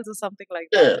trials or something like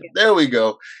yeah, that. yeah. There we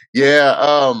go. Yeah,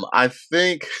 I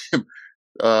think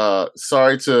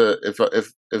sorry to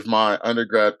if my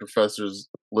undergrad professors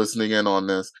listening in on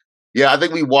this. Yeah, I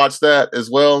think we watched that as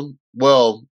well.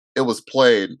 Well, it was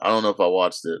played. I don't know if I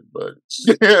watched it, but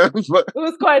yeah, but It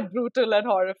was quite brutal and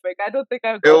horrific. I don't think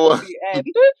I've it got to was the end.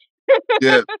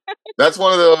 yeah. That's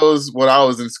one of those when I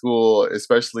was in school,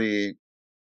 especially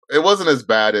it wasn't as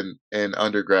bad in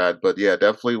undergrad, but yeah,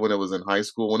 definitely when it was in high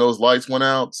school. When those lights went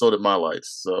out, so did my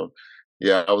lights. So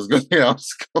yeah, I was going. Yeah, I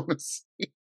was going to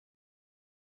see.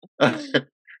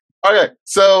 Okay,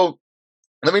 so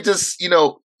let me just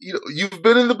you've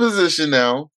been in the position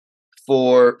now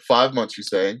for 5 months. You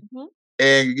say, Mhm.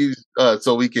 and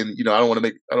so we can I don't want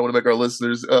to make our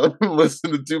listeners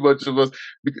listen to too much of us.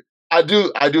 Because I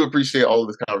do appreciate all of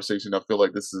this conversation. I feel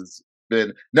like this has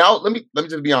been now. Let me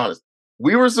just be honest.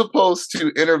 We were supposed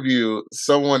to interview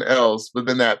someone else, but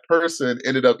then that person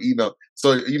ended up email.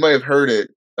 So you might have heard it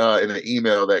in an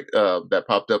email that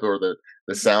popped up, or the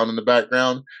Mhm. sound in the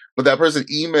background. But that person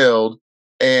emailed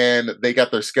and they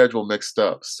got their schedule mixed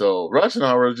up. So Rush and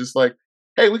I were just like,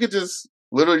 hey, we could just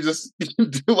literally just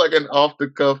do like an off the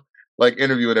cuff like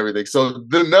interview and everything. So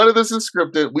none of this is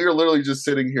scripted. We are literally just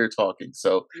sitting here talking.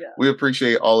 So Yeah. we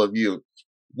appreciate all of you.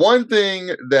 One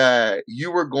thing that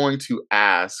you were going to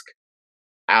ask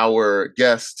our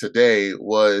guest today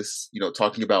was,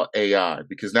 talking about AI,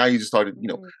 because now you just started,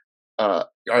 Mm. uh,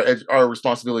 our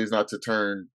responsibility is not to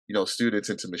turn, students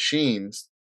into machines,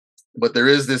 but there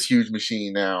is this huge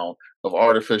machine now of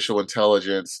artificial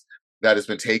intelligence that has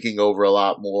been taking over a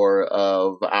lot more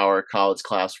of our college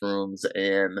classrooms,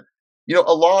 and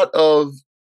a lot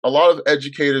of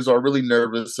educators are really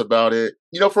nervous about it,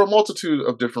 for a multitude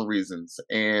of different reasons.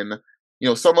 And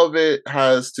some of it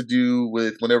has to do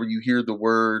with whenever you hear the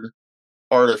word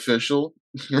artificial,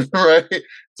 right?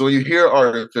 So when you hear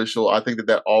artificial, I think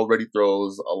that already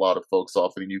throws a lot of folks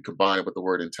off, and then you combine it with the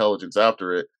word intelligence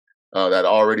after it, that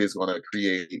already is going to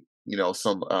create,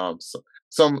 some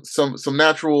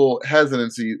natural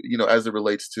hesitancy, as it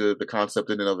relates to the concept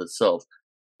in and of itself.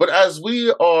 But as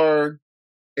we are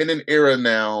in an era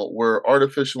now where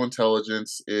artificial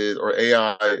intelligence is, or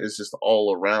AI is just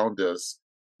all around us,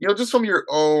 just from your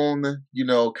own,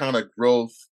 kind of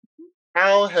growth,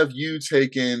 how have you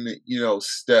taken,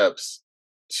 steps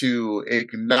to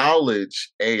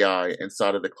acknowledge AI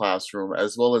inside of the classroom,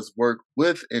 as well as work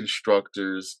with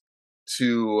instructors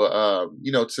to,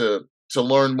 to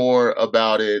learn more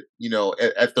about it,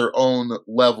 at their own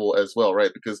level as well,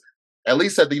 right? Because at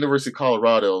least at the University of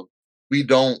Colorado, we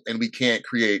don't and we can't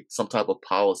create some type of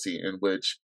policy in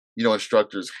which,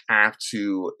 instructors have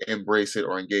to embrace it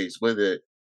or engage with it.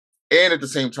 And at the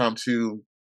same time, too,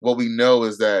 what we know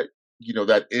is that,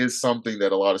 that is something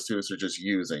that a lot of students are just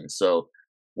using. So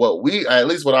at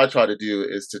least what I try to do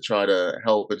is to try to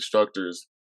help instructors,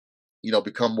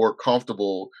 become more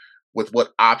comfortable with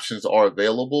what options are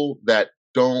available that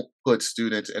don't put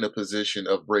students in a position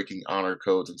of breaking honor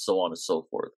codes and so on and so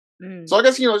forth. Mm. So I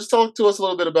guess, just talk to us a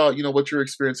little bit about, what your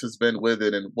experience has been with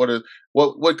it, and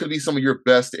what could be some of your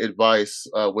best advice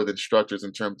with instructors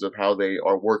in terms of how they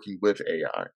are working with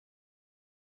AI.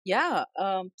 Yeah.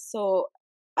 So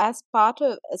as part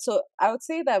of, so I would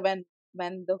say that when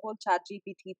the whole chat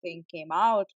GPT thing came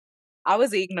out, I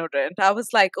was ignorant. I was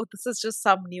like, oh, this is just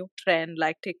some new trend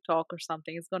like TikTok or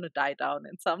something. It's going to die down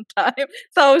in some time.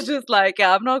 So I was just like,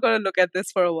 yeah, I'm not going to look at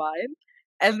this for a while.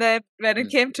 And then when it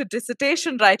Mm, came to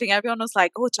dissertation writing, everyone was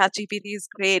like, oh, ChatGPT is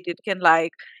great. It can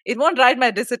like, it won't write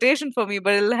my dissertation for me,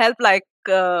 but it'll help like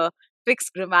fix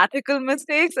grammatical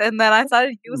mistakes. And then I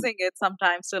started mm, using it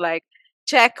sometimes to like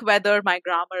check whether my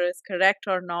grammar is correct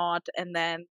or not. And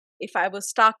then if I was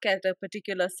stuck at a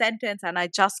particular sentence and I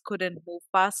just couldn't move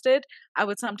past it, I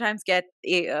would sometimes get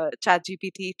a chat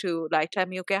GPT to like tell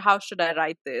me, okay, how should I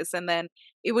write this? And then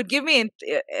it would give me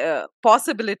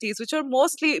possibilities, which are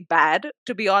mostly bad,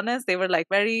 to be honest. They were like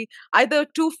very either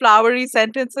too flowery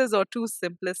sentences or too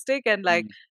simplistic and like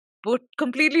mm, but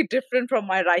completely different from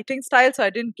my writing style. So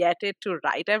I didn't get it to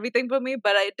write everything for me,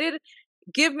 but I did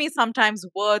give me sometimes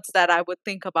words that I would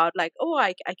think about, like, oh,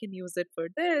 I can use it for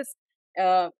this.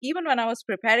 Even when I was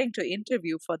preparing to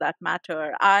interview for that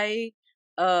matter, I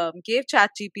gave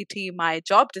ChatGPT my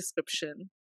job description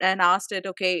and asked it,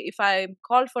 okay, if I'm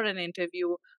called for an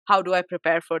interview, how do I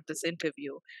prepare for this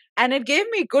interview? And it gave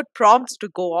me good prompts to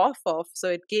go off of. So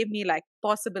it gave me like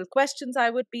possible questions I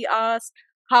would be asked.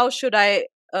 How should I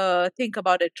think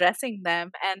about addressing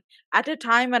them? And at a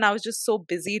time when I was just so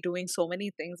busy doing so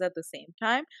many things at the same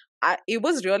time, it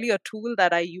was really a tool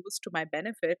that I used to my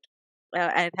benefit,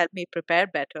 and it helped me prepare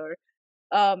better.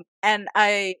 And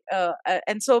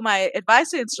so my advice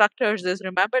to instructors is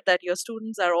remember that your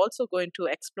students are also going to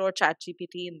explore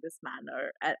ChatGPT in this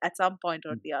manner at some point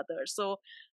or mm, the other. So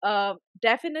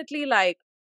definitely like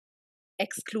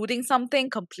excluding something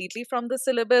completely from the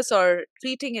syllabus or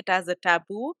treating it as a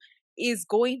taboo is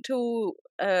going to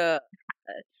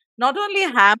not only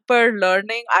hamper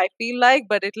learning, I feel like,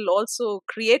 but it'll also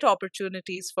create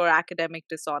opportunities for academic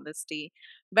dishonesty.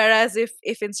 Whereas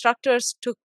if instructors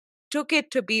took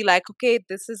it to be like, okay,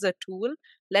 this is a tool,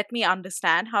 let me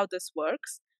understand how this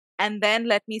works, and then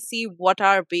let me see what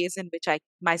are ways in which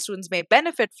my students may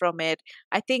benefit from it.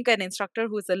 I think an instructor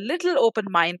who is a little open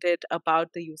minded about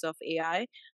the use of AI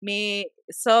may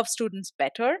serve students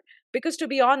better, because to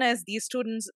be honest, these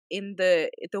students in the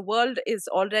world is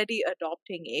already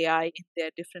adopting AI in their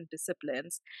different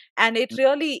disciplines, and it mm,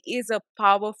 really is a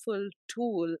powerful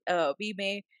tool.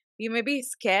 We may be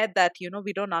scared that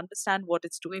we don't understand what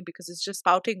it's doing because it's just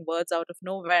spouting words out of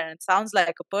nowhere and sounds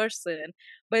like a person,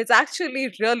 but it's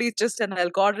actually really just an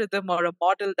algorithm or a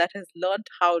model that has learned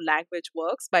how language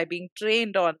works by being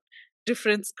trained on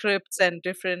different scripts and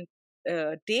different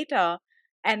data,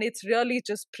 and it's really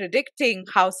just predicting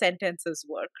how sentences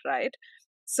work, right?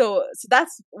 So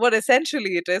that's what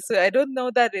essentially it is. So I don't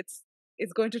know that it's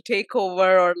going to take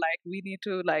over, or like we need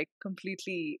to like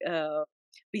completely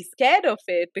be scared of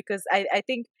it, because I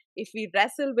think if we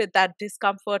wrestle with that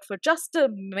discomfort for just a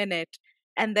minute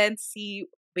and then see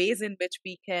ways in which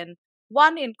we can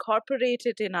one incorporate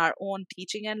it in our own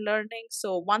teaching and learning.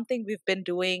 So one thing we've been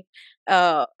doing,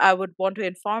 I would want to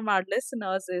inform our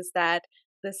listeners, is that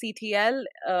the CTL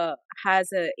has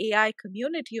a AI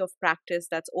community of practice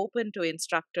that's open to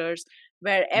instructors,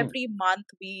 where mm, every month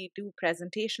we do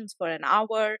presentations for an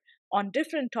hour on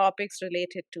different topics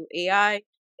related to AI,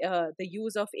 the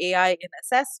use of AI in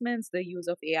assessments, the use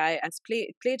of AI as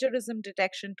plagiarism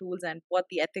detection tools, and what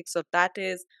the ethics of that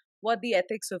is, what the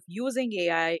ethics of using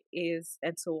AI is,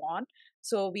 and so on.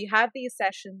 So we have these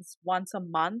sessions once a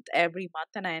month, every month,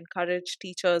 and I encourage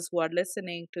teachers who are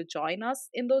listening to join us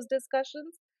in those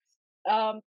discussions.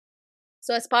 Um,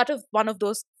 so, as part of one of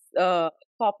those uh,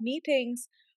 COP meetings,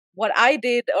 what I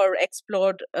did or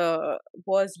explored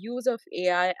was use of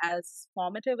AI as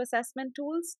formative assessment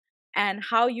tools, and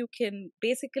how you can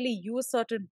basically use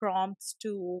certain prompts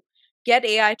to get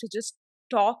AI to just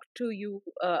talk to you,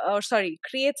 or sorry,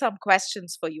 create some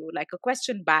questions for you, like a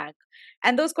question bank.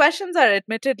 And those questions are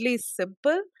admittedly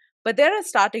simple, but they're a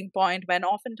starting point when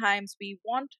oftentimes we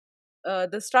want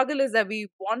the struggle is that we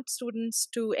want students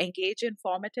to engage in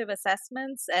formative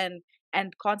assessments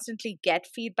and constantly get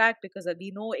feedback, because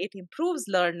we know it improves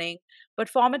learning, but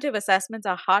formative assessments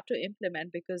are hard to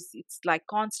implement because it's like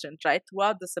constant, right?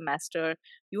 Throughout the semester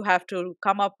you have to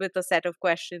come up with a set of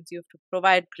questions, you have to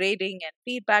provide grading and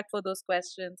feedback for those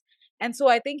questions. And so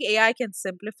I think AI can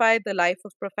simplify the life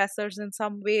of professors in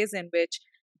some ways, in which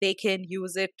they can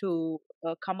use it to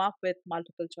come up with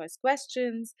multiple choice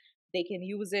questions. They can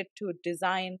use it to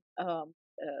design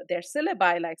their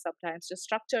syllabi, like sometimes just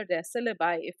structure their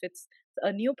syllabi if it's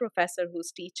a new professor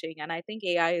who's teaching. And I think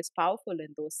AI is powerful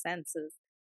in those senses.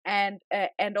 And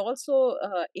also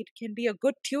it can be a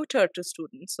good tutor to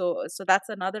students. So that's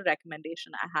another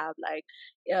recommendation I have. Like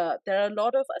there are a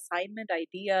lot of assignment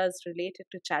ideas related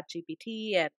to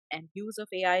ChatGPT and use of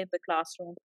AI in the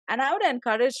classroom. And I would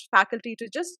encourage faculty to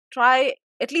just try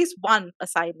at least one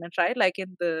assignment, right? Like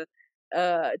in the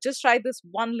just try this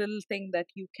one little thing that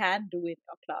you can do in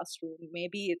your classroom.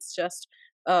 Maybe it's just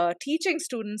teaching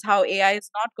students how AI is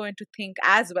not going to think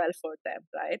as well for them,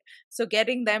 right? So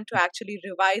getting them to actually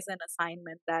revise an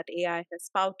assignment that AI has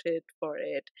spouted for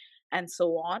it, and so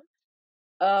on.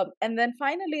 And then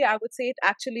finally, I would say it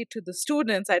actually to the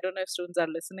students. I don't know if students are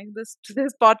listening this to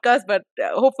this podcast, but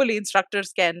hopefully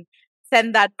instructors can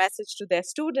send that message to their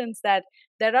students that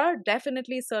there are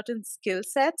definitely certain skill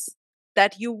sets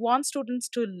that you want students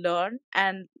to learn,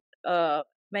 and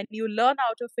when you learn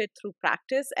out of it through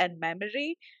practice and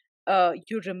memory,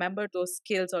 you remember those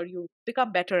skills or you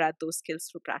become better at those skills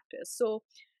through practice. So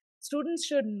students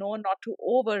should know not to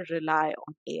over rely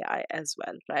on AI as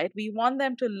well, right? We want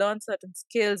them to learn certain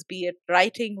skills, be it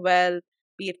writing well,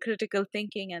 be it critical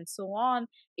thinking, and so on.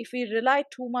 If we rely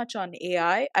too much on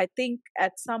AI, I think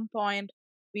at some point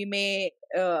we may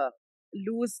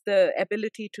lose the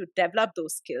ability to develop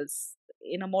those skills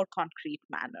in a more concrete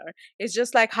manner. It's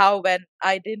just like how when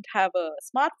I didn't have a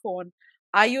smartphone,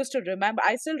 I still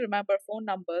remember phone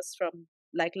numbers from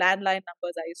like landline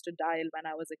numbers I used to dial when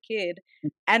I was a kid,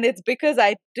 and it's because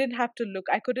I didn't have to look,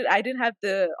 I didn't have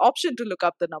the option to look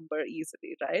up the number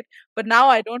easily, right? But now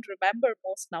I don't remember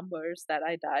most numbers that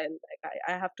I dial. Like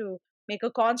I have to make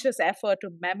a conscious effort to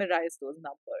memorize those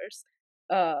numbers.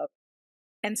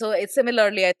 And so it's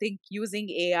similarly, I think, using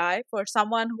AI for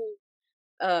someone who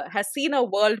has seen a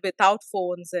world without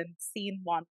phones and seen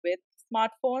one with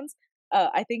smartphones,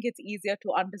 I think it's easier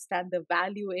to understand the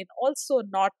value in also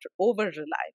not over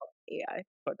relying on AI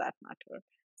for that matter.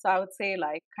 So I would say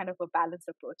like kind of a balanced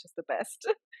approach is the best.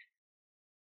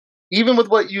 Even with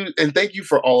what you, and thank you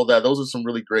for all of that. Those are some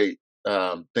really great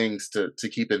things to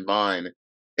keep in mind.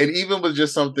 And even with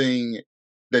just something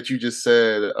that you just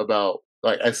said about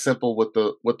like as simple with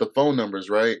the phone numbers,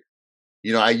 right?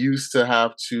 You know, I used to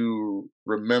have to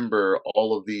remember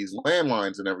all of these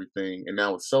landlines and everything, and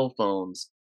now with cell phones,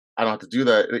 I don't have to do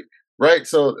that, right?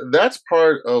 So that's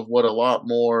part of what a lot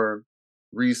more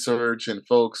research and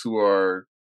folks who are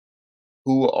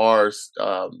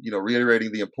you know,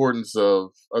 reiterating the importance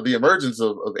of the emergence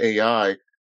of AI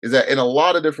is that in a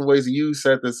lot of different ways, and you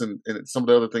said this and some of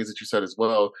the other things that you said as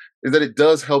well, is that it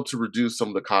does help to reduce some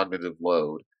of the cognitive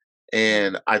load. Mm,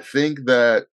 And I think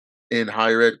that in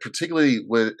higher ed, particularly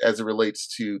with as it relates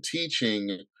to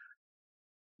teaching,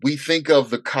 we think of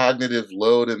the cognitive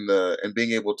load and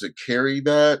being able to carry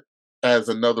that as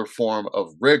another form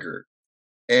of rigor.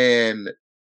 And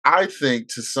I think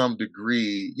to some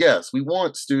degree, yes, we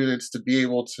want students to be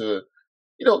able to,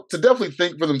 you know, to definitely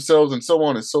think for themselves and so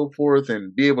on and so forth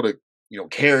and be able to, you know,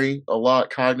 carry a lot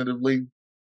cognitively.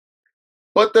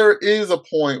 But there is a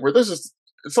point where there's just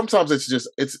sometimes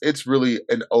it's really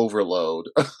an overload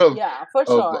yeah, for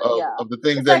sure. Yeah. of the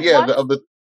things It's that like yeah, of the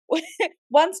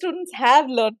once students have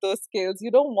learned those skills,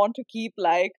 you don't want to keep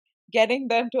like getting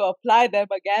them to apply them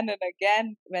again and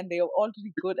again when they're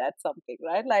already good at something,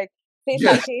 right? Like, say,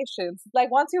 yeah. citations.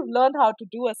 Like, once you've learned how to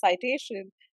do a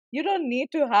citation, you don't need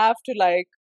to have to like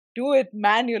do it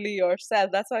manually yourself.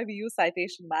 That's why we use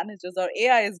citation managers, or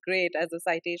AI is great as a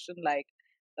citation like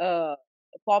uh,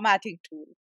 formatting tool.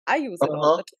 I use it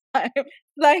all Uh-huh. the time.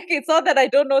 Like, it's not that I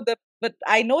don't know but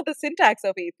I know the syntax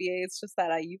of APA. It's just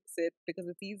that I use it because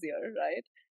it's easier, right?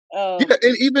 Yeah,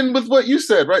 and even with what you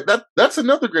said, right? That's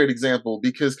another great example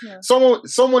because Yeah,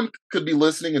 someone could be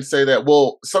listening and say that,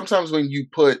 well, sometimes when you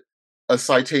put a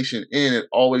citation in,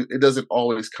 it doesn't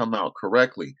always come out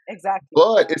correctly. exactly.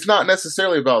 But Yeah, it's not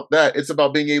necessarily about that. It's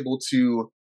about being able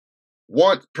to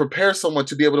prepare someone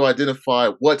to be able to identify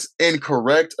what's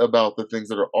incorrect about the things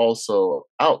that are also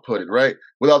outputted, right?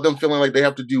 Without them feeling like they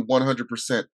have to do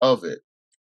 100% of it.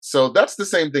 So that's the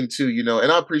same thing too, you know,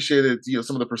 and I appreciated, you know,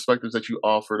 some of the perspectives that you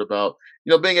offered about,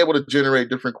 you know, being able to generate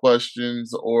different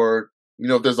questions or, you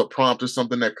know, if there's a prompt or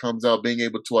something that comes out, being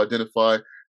able to identify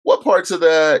what parts of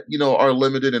that, you know, are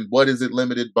limited and what is it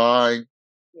limited by,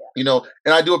 yeah, you know,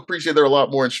 and I do appreciate there are a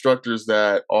lot more instructors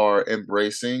that are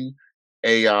embracing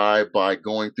AI by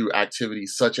going through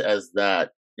activities such as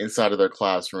that inside of their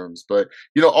classrooms. But,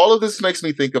 you know, all of this makes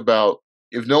me think about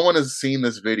if no one has seen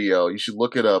this video, you should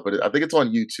look it up. But I think it's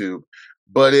on YouTube.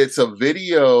 But it's a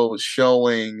video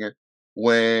showing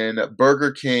when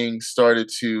Burger King started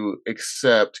to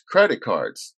accept credit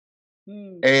cards.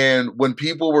 mm, And when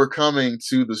people were coming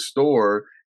to the store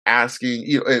asking,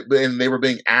 you know, and they were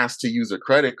being asked to use a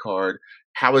credit card,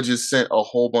 how it just sent a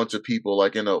whole bunch of people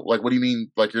like in a like, what do you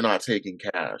mean like you're not taking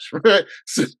cash, right?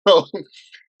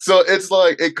 So it's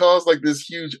like it caused like this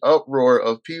huge uproar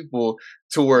of people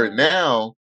to where yeah,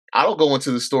 now I don't go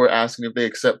into the store asking if they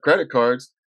accept credit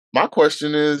cards. My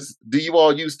question is, do you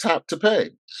all use tap to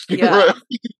pay? Yeah. Right?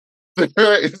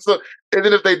 Right. So, and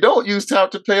then if they don't use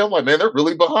tap to pay, I'm like, man, they're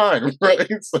really behind, right?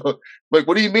 So, like,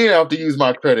 what do you mean I have to use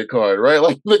my credit card, right?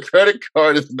 Like, the credit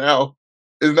card is now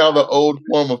the Yeah. old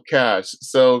form of cash.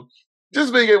 So,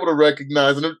 just being able to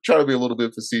recognize, and I'm trying to be a little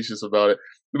bit facetious about it,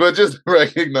 but just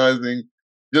recognizing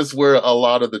just where a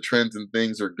lot of the trends and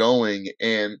things are going,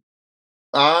 and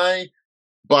I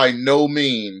by no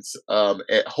means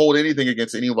hold anything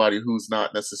against anybody who's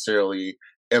not necessarily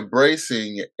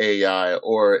embracing AI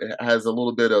or has a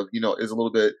little bit of, is a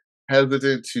little bit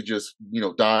hesitant to just,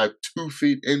 dive 2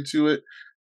 feet into it.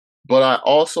 But I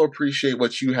also appreciate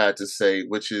what you had to say,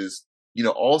 which is,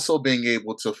 also being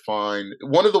able to find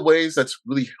one of the ways that's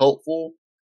really helpful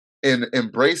in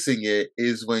embracing it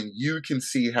is when you can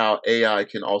see how AI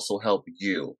can also help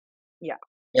you. Yeah.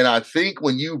 And I think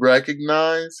when you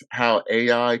recognize how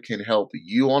AI can help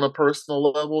you on a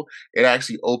personal level, it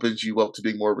actually opens you up to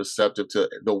being more receptive to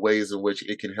the ways in which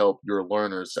it can help your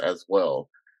learners as well.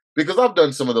 Because I've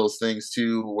done some of those things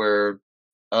too, where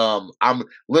I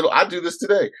do this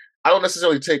today. I don't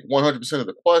necessarily take 100% of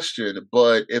the question,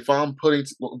 but if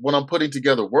when I'm putting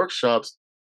together workshops,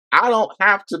 I don't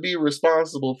have to be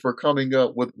responsible for coming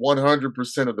up with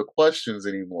 100% of the questions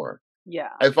anymore. Yeah.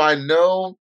 if I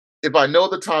know if I know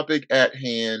the topic at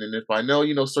hand, and if I know,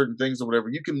 certain things or whatever,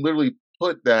 you can literally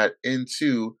put that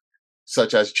into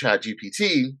such as Chat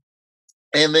GPT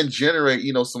and then generate,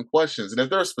 some questions. And if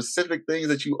there are specific things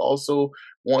that you also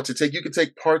want to take, you can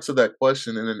take parts of that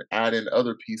question and then add in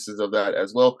other pieces of that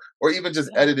as well, or even just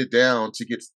Yeah. edit it down to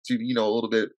get to, a little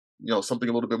bit, something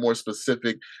a little bit more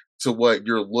specific to what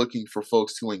you're looking for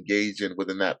folks to engage in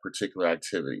within that particular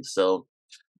activity. So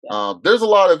Yeah. there's a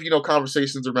lot of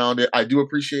conversations around it. I do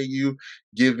appreciate you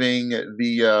giving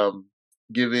the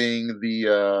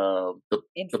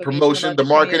Information promotion, about the the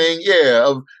marketing, community.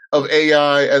 yeah, of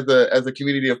AI as a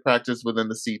community of practice within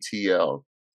the CTL.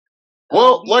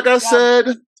 Well, like We I yeah.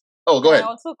 said, oh, go Can I ahead.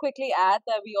 also quickly add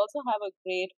that we also have a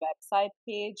great website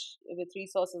page with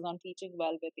resources on teaching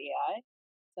well with AI.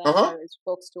 So I Uh huh. encourage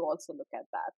folks to also look at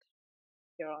that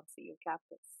here on CU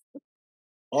campus.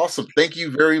 Awesome. Thank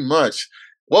you very much.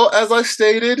 Well, as I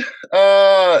stated, is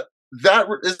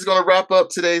going to wrap up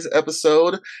today's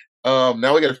episode.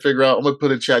 Now we got to figure out. I'm going to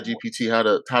put in Chat GPT how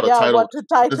to Yeah, title what to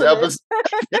this title it.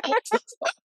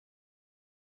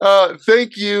 episode.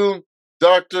 Thank you,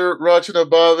 Dr. Rachana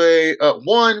Bhave,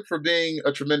 one, for being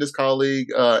a tremendous colleague,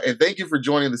 and thank you for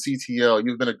joining the CTL.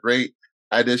 You've been a great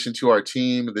addition to our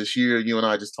team this year. You and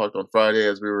I just talked on Friday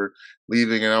as we were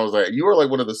leaving, and I was like, you are like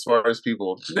one of the smartest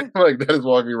people like that is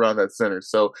walking around that center.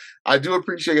 So I do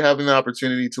appreciate having the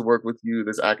opportunity to work with you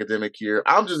this academic year.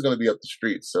 I'm just going to be up the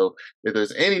street. So if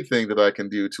there's anything that I can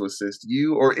do to assist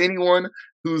you or anyone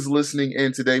who's listening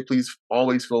in today, please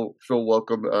always feel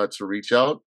welcome to reach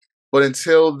out. But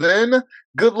until then,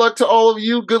 good luck to all of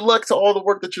you. Good luck to all the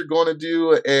work that you're going to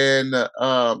do. And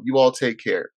you all take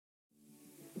care.